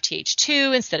could drive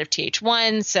Th2 instead of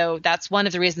Th1. So that's one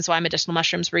of the reasons why medicinal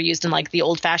mushrooms were used in like the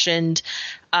old-fashioned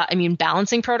immune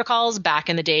balancing protocols back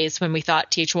in the days when we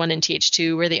thought Th1 and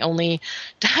Th2 were the only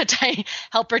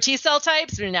helper T cell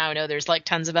types. We now know there's like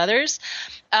tons of others.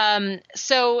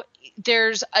 So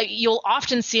you'll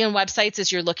often see on websites, as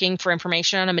you're looking for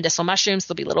information on medicinal mushrooms,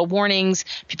 there'll be little warnings.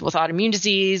 People with autoimmune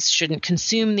disease shouldn't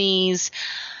consume these.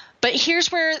 But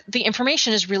here's where the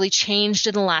information has really changed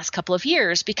in the last couple of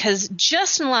years, because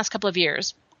just in the last couple of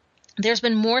years, there's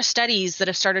been more studies that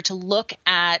have started to look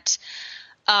at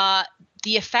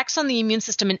the effects on the immune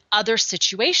system in other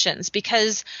situations,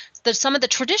 because some of the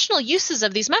traditional uses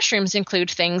of these mushrooms include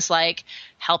things like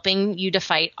helping you to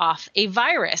fight off a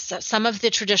virus. Some of the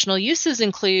traditional uses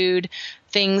include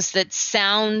things that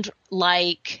sound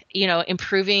like,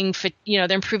 improving,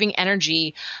 they're improving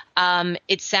energy.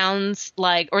 It sounds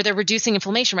like, or they're reducing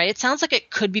inflammation, right? It sounds like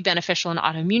it could be beneficial in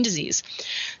autoimmune disease.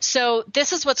 So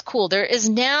this is what's cool. There is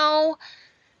now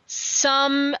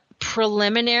some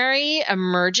preliminary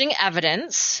emerging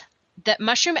evidence that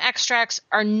mushroom extracts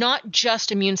are not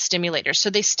just immune stimulators. So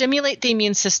they stimulate the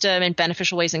immune system in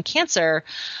beneficial ways in cancer,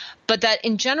 but that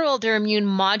in general, they're immune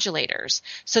modulators.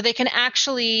 So they can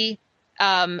actually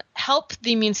help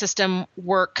the immune system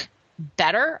work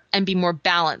better and be more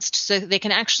balanced. So they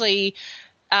can actually,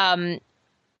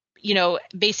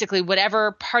 basically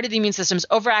whatever part of the immune system is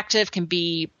overactive can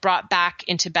be brought back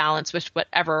into balance with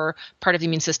whatever part of the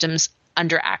immune system's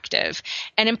underactive.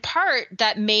 And in part,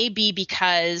 that may be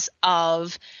because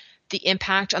of the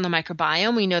impact on the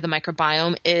microbiome. We know the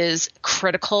microbiome is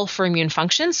critical for immune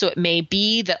function. So it may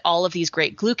be that all of these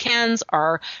great glucans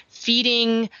are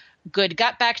feeding good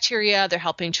gut bacteria. They're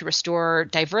helping to restore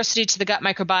diversity to the gut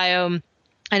microbiome.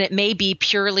 And it may be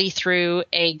purely through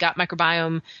a gut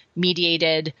microbiome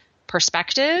mediated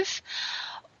perspective,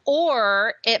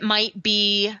 or it might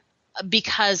be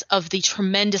because of the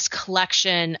tremendous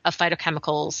collection of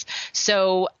phytochemicals.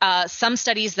 So some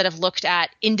studies that have looked at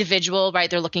individual, right,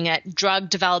 they're looking at drug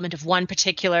development of one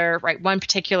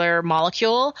particular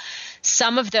molecule.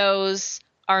 Some of those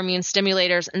are immune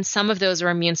stimulators and some of those are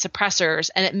immune suppressors.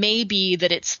 And it may be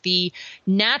that it's the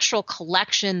natural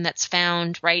collection that's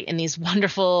found, right, in these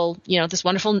wonderful, this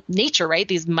wonderful nature, right,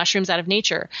 these mushrooms out of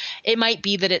nature. It might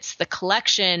be that it's the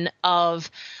collection of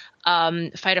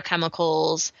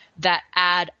phytochemicals that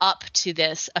add up to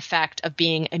this effect of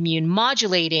being immune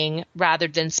modulating rather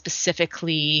than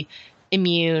specifically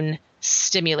immune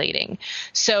stimulating.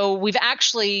 So we've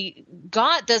actually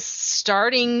got this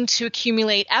starting to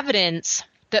accumulate evidence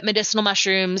that medicinal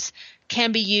mushrooms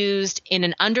can be used in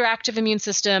an underactive immune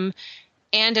system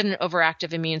and in an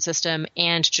overactive immune system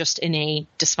and just in a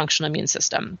dysfunctional immune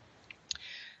system.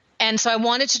 And so I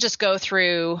wanted to just go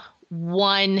through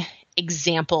one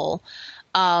example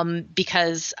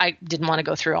because I didn't want to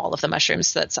go through all of the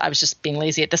mushrooms. I was just being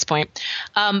lazy at this point.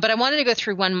 But I wanted to go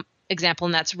through one example,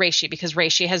 and that's reishi, because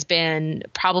reishi has been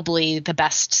probably the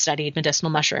best studied medicinal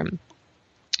mushroom.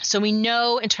 So we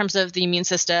know in terms of the immune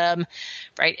system,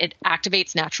 right, it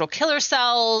activates natural killer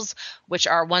cells, which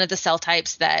are one of the cell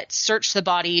types that search the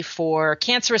body for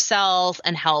cancerous cells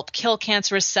and help kill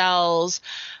cancerous cells.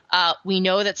 We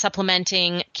know that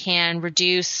supplementing can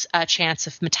reduce a chance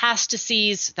of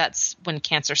metastases. That's when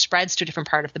cancer spreads to a different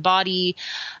part of the body.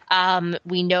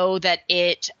 We know that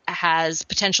it has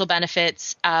potential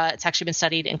benefits. It's actually been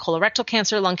studied in colorectal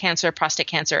cancer, lung cancer, prostate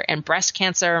cancer, and breast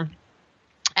cancer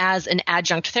as an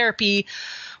adjunct therapy,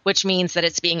 which means that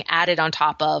it's being added on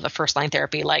top of a first-line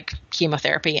therapy like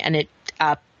chemotherapy, and it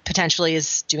potentially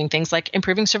is doing things like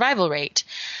improving survival rate.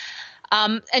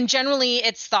 And generally,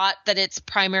 it's thought that its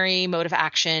primary mode of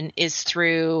action is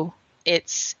through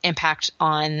its impact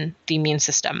on the immune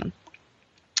system.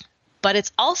 But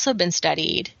it's also been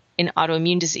studied in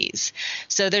autoimmune disease.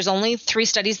 So there's only 3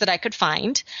 studies that I could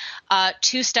find,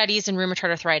 2 studies in rheumatoid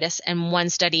arthritis and 1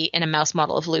 study in a mouse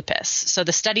model of lupus. So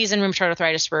the studies in rheumatoid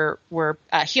arthritis were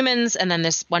humans, and then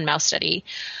this 1 mouse study.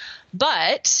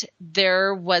 But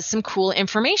there was some cool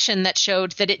information that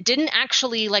showed that it didn't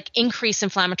actually like increase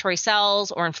inflammatory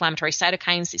cells or inflammatory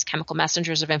cytokines, these chemical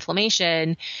messengers of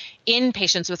inflammation, in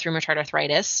patients with rheumatoid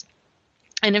arthritis.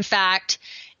 And in fact,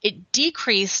 it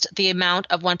decreased the amount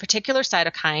of one particular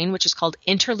cytokine, which is called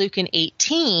interleukin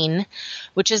 18,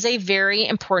 which is a very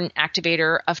important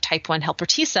activator of type 1 helper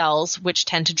T cells, which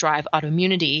tend to drive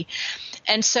autoimmunity.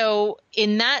 And so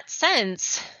in that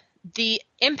sense, the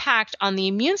impact on the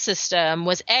immune system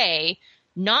was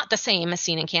not the same as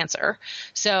seen in cancer.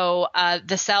 So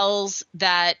the cells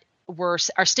that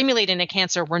are stimulated in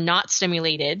cancer were not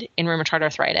stimulated in rheumatoid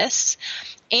arthritis.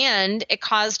 And it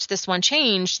caused this one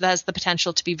change that has the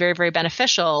potential to be very, very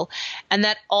beneficial. And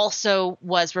that also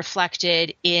was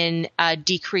reflected in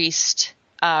decreased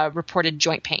reported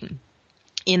joint pain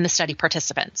in the study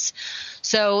participants.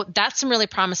 So that's some really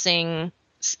promising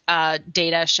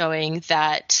data showing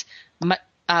that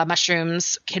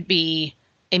mushrooms could be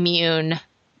immune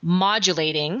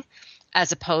modulating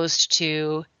as opposed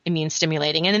to immune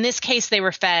stimulating. And in this case, they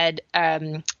were fed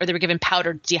or they were given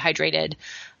powdered dehydrated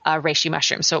reishi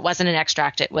mushrooms. So it wasn't an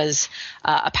extract. It was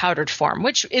a powdered form,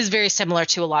 which is very similar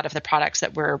to a lot of the products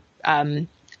that we're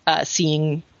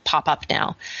seeing pop up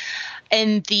now.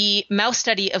 In the mouse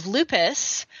study of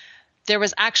lupus, there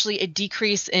was actually a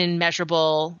decrease in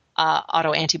measurable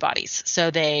autoantibodies.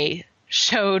 So they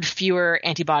showed fewer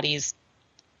antibodies,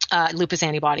 lupus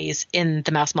antibodies in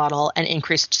the mouse model, and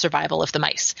increased survival of the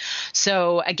mice.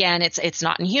 So again, it's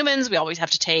not in humans. We always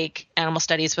have to take animal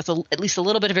studies with at least a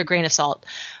little bit of a grain of salt.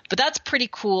 But that's pretty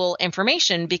cool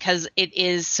information because it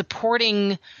is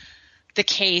supporting the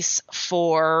case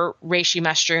for reishi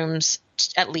mushrooms,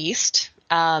 at least,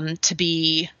 to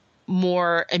be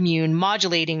more immune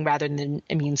modulating rather than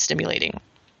immune stimulating.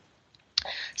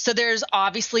 So there's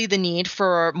obviously the need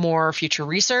for more future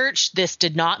research. This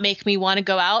did not make me want to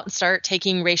go out and start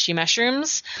taking reishi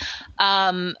mushrooms,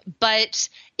 but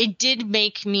it did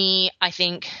make me, I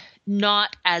think,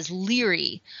 not as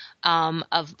leery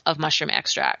of mushroom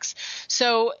extracts.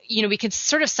 So, we can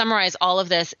sort of summarize all of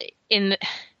this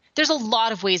there's a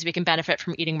lot of ways we can benefit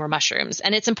from eating more mushrooms.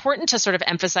 And it's important to sort of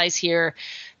emphasize here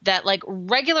that like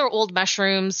regular old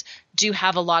mushrooms do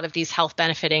have a lot of these health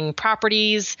benefiting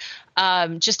properties.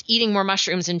 Just eating more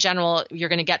mushrooms in general, you're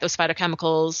going to get those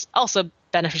phytochemicals, also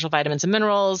beneficial vitamins and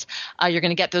minerals. You're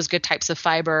going to get those good types of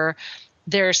fiber.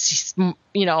 There's,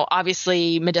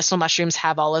 obviously medicinal mushrooms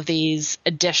have all of these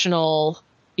additional,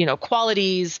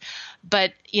 qualities.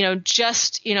 But,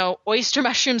 oyster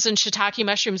mushrooms and shiitake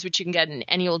mushrooms, which you can get in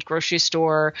any old grocery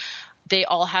store, they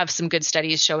all have some good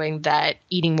studies showing that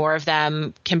eating more of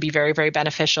them can be very, very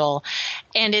beneficial.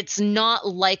 And it's not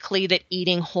likely that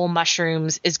eating whole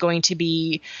mushrooms is going to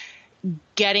be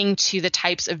getting to the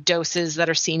types of doses that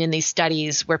are seen in these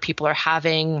studies where people are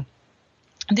having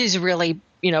these really,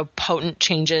 potent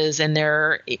changes in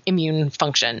their immune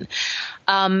function.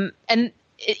 And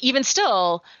even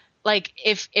still, like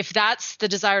if that's the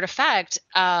desired effect,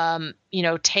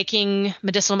 taking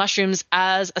medicinal mushrooms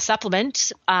as a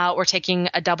supplement or taking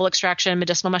a double extraction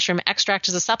medicinal mushroom extract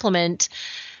as a supplement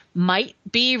might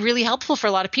be really helpful for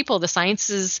a lot of people. The science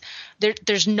is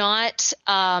there's not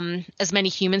as many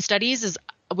human studies as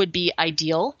would be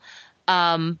ideal,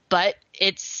 but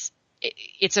it's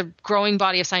a growing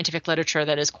body of scientific literature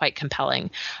that is quite compelling.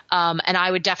 And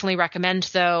I would definitely recommend,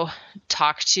 though,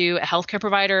 talk to a healthcare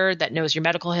provider that knows your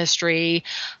medical history.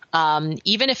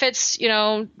 Even if it's,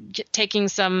 taking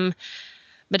some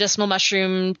medicinal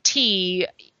mushroom tea,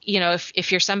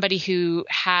 if you're somebody who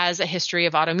has a history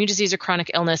of autoimmune disease or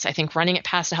chronic illness, I think running it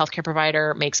past a healthcare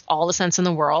provider makes all the sense in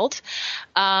the world.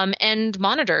 And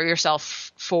monitor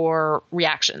yourself for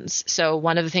reactions. So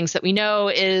one of the things that we know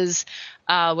is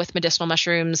with medicinal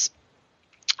mushrooms,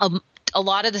 a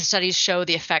lot of the studies show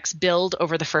the effects build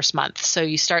over the first month. So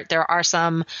there are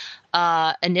some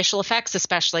initial effects,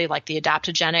 especially like the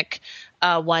adaptogenic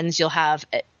ones. You'll have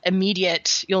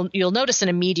you'll notice an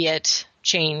immediate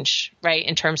change, right,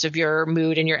 in terms of your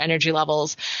mood and your energy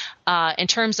levels. In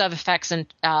terms of effects and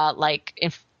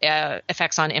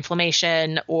effects on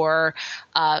inflammation, or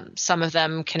some of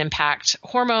them can impact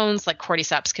hormones, like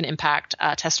cordyceps can impact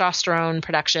testosterone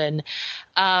production.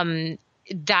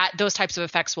 Those types of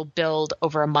effects will build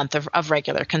over a month of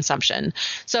regular consumption.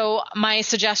 So my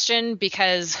suggestion,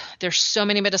 because there's so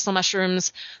many medicinal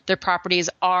mushrooms, their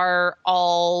properties are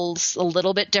all a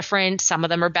little bit different. Some of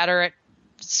them are better at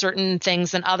certain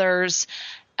things than others.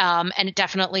 And it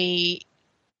definitely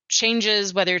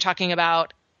changes whether you're talking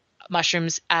about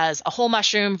mushrooms as a whole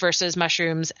mushroom versus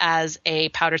mushrooms as a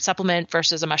powdered supplement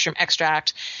versus a mushroom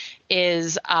extract,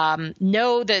 is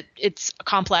know that it's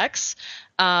complex,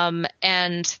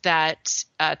 and that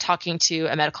talking to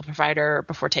a medical provider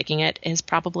before taking it is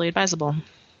probably advisable.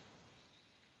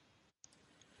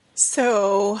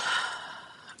 So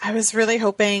I was really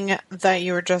hoping that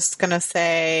you were just going to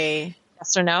say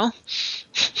yes or no.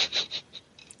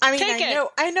 I mean,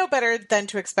 I know better than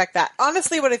to expect that.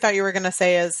 Honestly, what I thought you were going to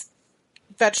say is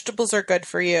vegetables are good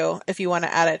for you. If you want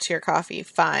to add it to your coffee,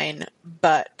 fine.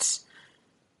 But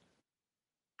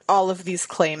all of these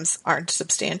claims aren't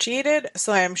substantiated.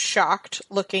 So I am shocked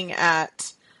looking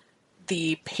at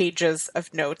the pages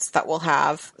of notes that we'll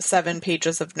have, 7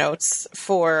 pages of notes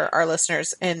for our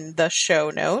listeners in the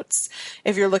show notes.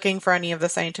 If you're looking for any of the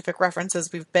scientific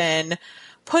references, we've been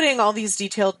putting all these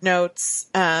detailed notes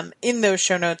in those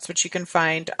show notes, which you can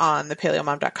find on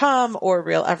thepaleomom.com or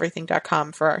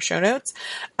realeverything.com for our show notes.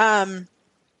 I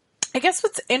guess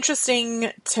what's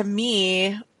interesting to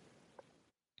me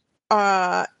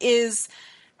is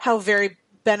how very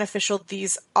beneficial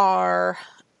these are,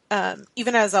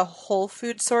 even as a whole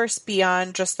food source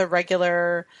beyond just the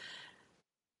regular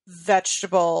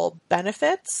vegetable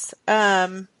benefits.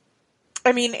 I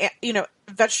mean,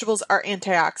 vegetables are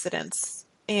antioxidants.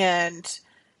 And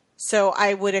so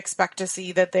I would expect to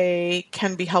see that they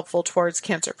can be helpful towards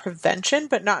cancer prevention,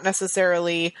 but not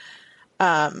necessarily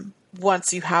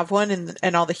once you have one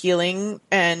and all the healing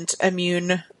and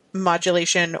immune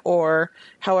modulation, or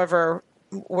however,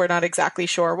 we're not exactly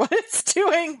sure what it's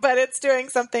doing, but it's doing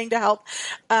something to help.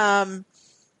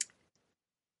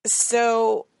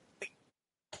 So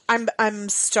I'm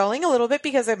stalling a little bit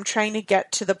because I'm trying to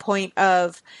get to the point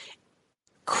of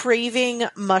craving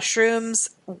mushrooms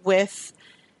with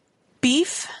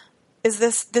beef.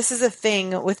 This is a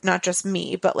thing with not just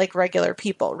me, but like regular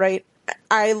people, right?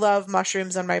 I love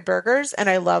mushrooms on my burgers and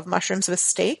I love mushrooms with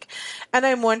steak. And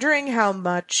I'm wondering how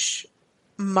much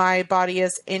my body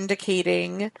is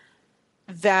indicating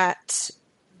that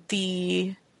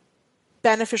the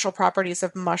beneficial properties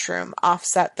of mushroom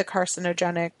offset the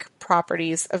carcinogenic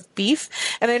properties of beef.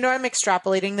 And I know I'm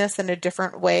extrapolating this in a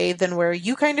different way than where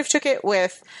you kind of took it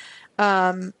with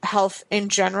health in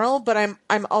general, but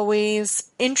I'm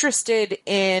always interested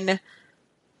in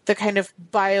the kind of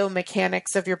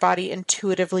biomechanics of your body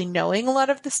intuitively knowing a lot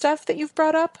of the stuff that you've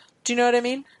brought up. Do you know what I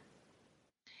mean?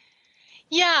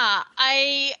 Yeah,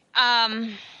 I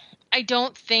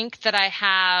don't think that I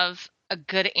have a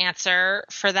good answer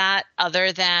for that,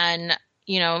 other than,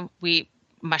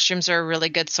 mushrooms are a really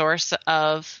good source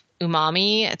of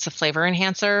umami. It's a flavor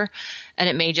enhancer, and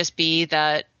it may just be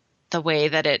that the way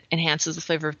that it enhances the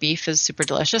flavor of beef is super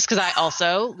delicious, because I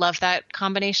also love that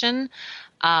combination.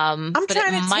 I'm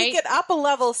trying to take it up a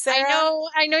level, Sarah.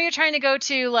 I know you're trying to go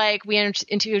to like, we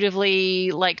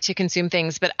intuitively like to consume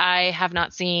things, but I have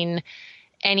not seen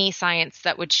any science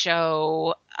that would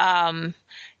show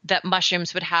that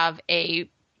mushrooms would have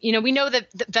we know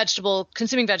that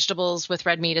consuming vegetables with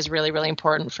red meat is really, really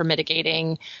important for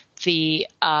mitigating the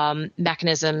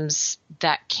mechanisms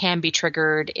that can be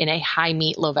triggered in a high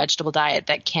meat, low vegetable diet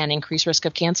that can increase risk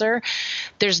of cancer.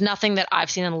 There's nothing that I've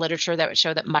seen in the literature that would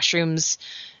show that mushrooms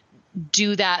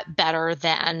do that better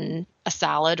than a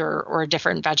salad or a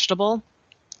different vegetable.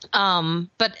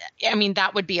 But I mean,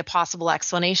 that would be a possible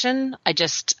explanation. I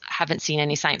just haven't seen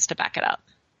any science to back it up.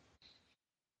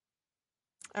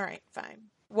 All right, fine.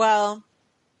 Well,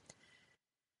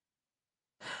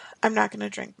 I'm not going to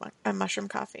drink a mushroom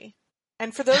coffee.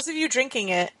 And for those of you drinking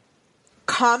it,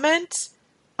 comment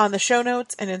on the show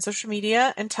notes and in social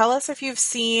media and tell us if you've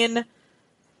seen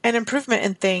an improvement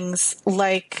in things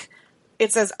like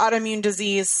it says autoimmune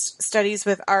disease studies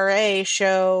with RA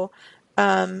show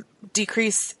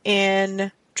decrease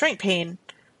in joint pain.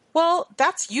 Well,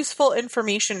 that's useful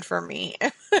information for me.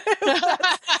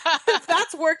 If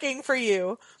that's working for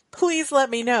you, please let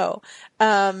me know.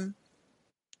 I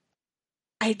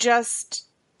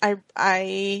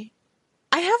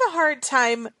have a hard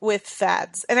time with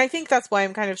fads, and I think that's why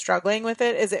I'm kind of struggling with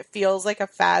it, is it feels like a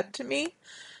fad to me.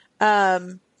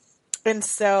 And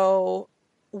so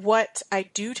what I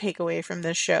do take away from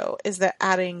this show is that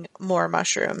adding more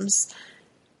mushrooms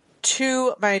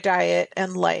to my diet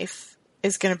and life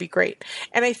is going to be great.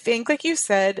 And I think, like you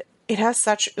said, it has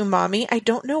such umami. I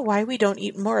don't know why we don't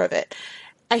eat more of it.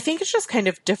 I think it's just kind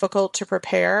of difficult to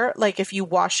prepare. Like if you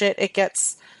wash it, it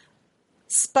gets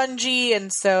spongy,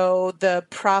 and so the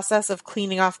process of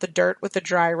cleaning off the dirt with a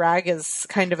dry rag is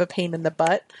kind of a pain in the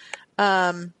butt.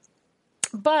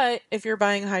 But if you're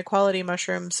buying high quality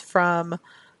mushrooms from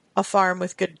a farm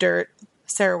with good dirt,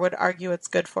 Sarah would argue it's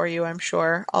good for you, I'm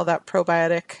sure. All that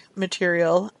probiotic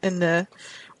material in the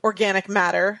organic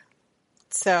matter.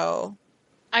 So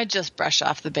I just brush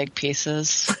off the big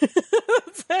pieces.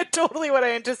 That's totally what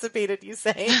I anticipated you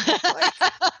saying. Like,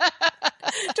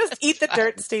 just eat the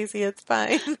dirt, Stacey. It's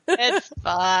fine. It's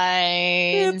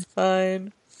fine. It's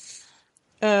fine.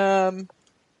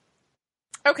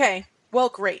 Okay. Well,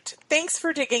 great. Thanks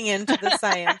for digging into the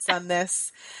science on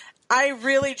this. I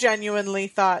really genuinely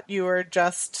thought you were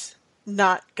just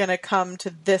not going to come to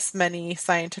this many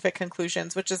scientific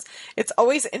conclusions, which is, it's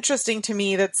always interesting to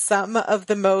me that some of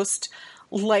the most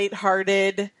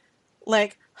lighthearted,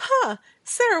 like,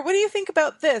 Sarah, what do you think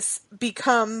about this,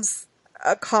 becomes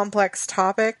a complex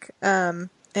topic. And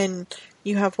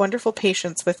you have wonderful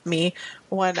patience with me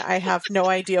when I have no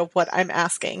idea what I'm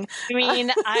asking. I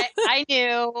mean, I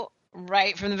knew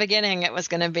right from the beginning it was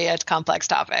going to be a complex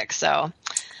topic. So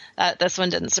this one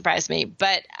didn't surprise me,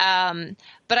 but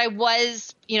I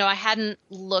was, I hadn't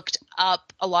looked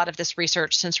up a lot of this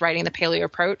research since writing the Paleo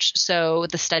Approach. So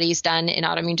the studies done in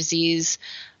autoimmune disease,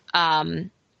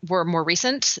 were more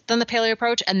recent than the Paleo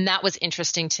Approach. And that was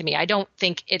interesting to me. I don't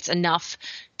think it's enough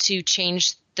to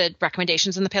change the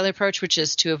recommendations in the Paleo Approach, which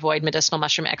is to avoid medicinal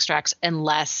mushroom extracts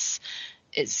unless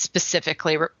it's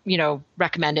specifically,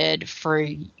 recommended for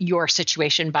your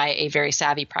situation by a very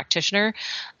savvy practitioner.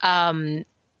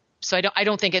 So I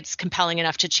don't think it's compelling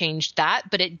enough to change that,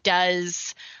 but it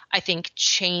does, I think,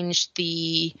 change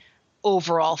the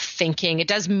overall thinking. It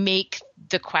does make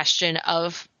the question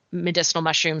of medicinal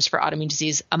mushrooms for autoimmune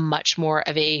disease a much more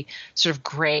of a sort of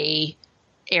gray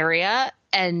area.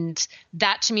 And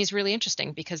that to me is really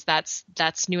interesting because that's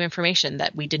new information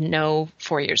that we didn't know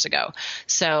 4 years ago.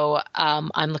 So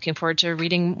I'm looking forward to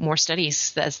reading more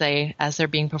studies as they're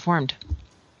being performed.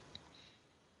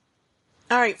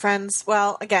 All right, friends.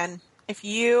 Well, again, if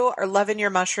you are loving your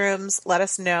mushrooms, let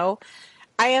us know.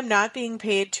 I am not being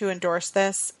paid to endorse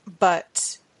this,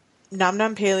 but Nom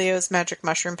Nom Paleo's magic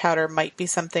mushroom powder might be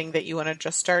something that you want to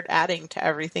just start adding to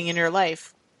everything in your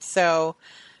life. So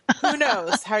who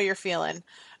knows how you're feeling.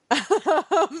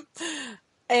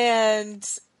 And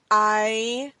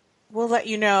I will let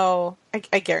you know.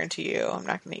 I guarantee you I'm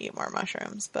not going to eat more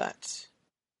mushrooms, but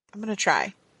I'm going to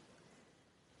try.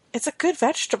 It's a good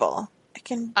vegetable.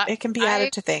 It can be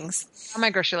added to things. On my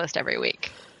grocery list every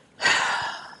week.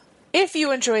 If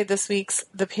you enjoyed this week's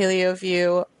The Paleo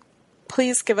View,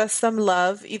 please give us some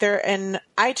love, either an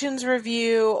iTunes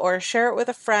review or share it with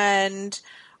a friend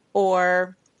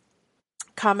or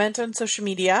comment on social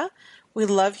media. We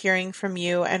love hearing from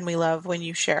you, and we love when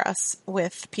you share us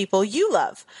with people you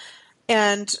love.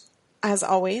 And as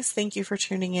always, thank you for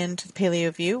tuning in to the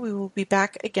Paleo View. We will be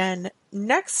back again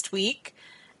next week.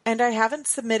 And I haven't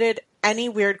submitted any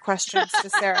weird questions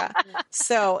to Sarah.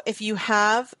 So if you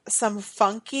have some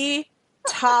funky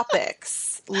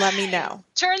topics, let me know.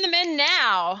 Turn them in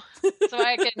now so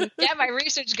I can get my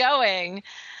research going.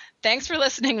 Thanks for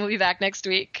listening. We'll be back next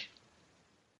week.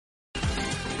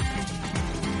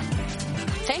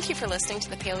 Thank you for listening to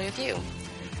the Paleo View.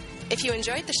 If you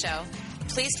enjoyed the show,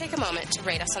 please take a moment to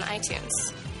rate us on iTunes.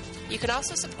 You can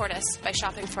also support us by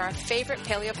shopping for our favorite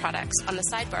paleo products on the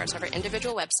sidebars of our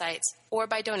individual websites or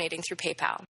by donating through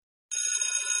PayPal.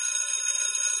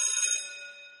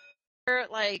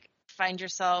 Find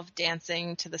yourself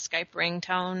dancing to the Skype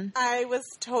ringtone? I was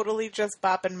totally just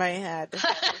bopping my head.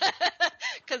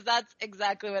 Because that's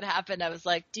exactly what happened. I was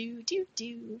like, do, do,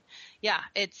 do. Yeah,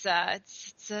 it's a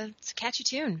catchy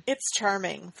tune. It's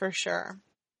charming, for sure.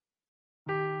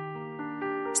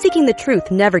 Seeking the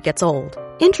truth never gets old.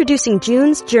 Introducing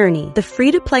June's Journey, the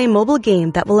free-to-play mobile game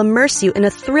that will immerse you in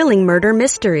a thrilling murder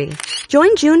mystery.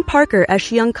 Join June Parker as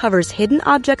she uncovers hidden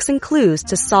objects and clues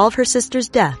to solve her sister's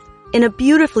death in a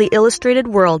beautifully illustrated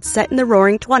world set in the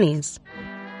Roaring '20s.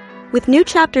 With new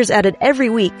chapters added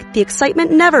every week, the excitement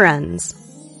never ends.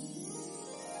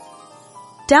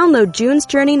 Download June's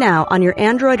Journey now on your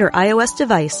Android or iOS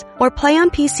device or play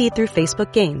on PC through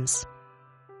Facebook Games.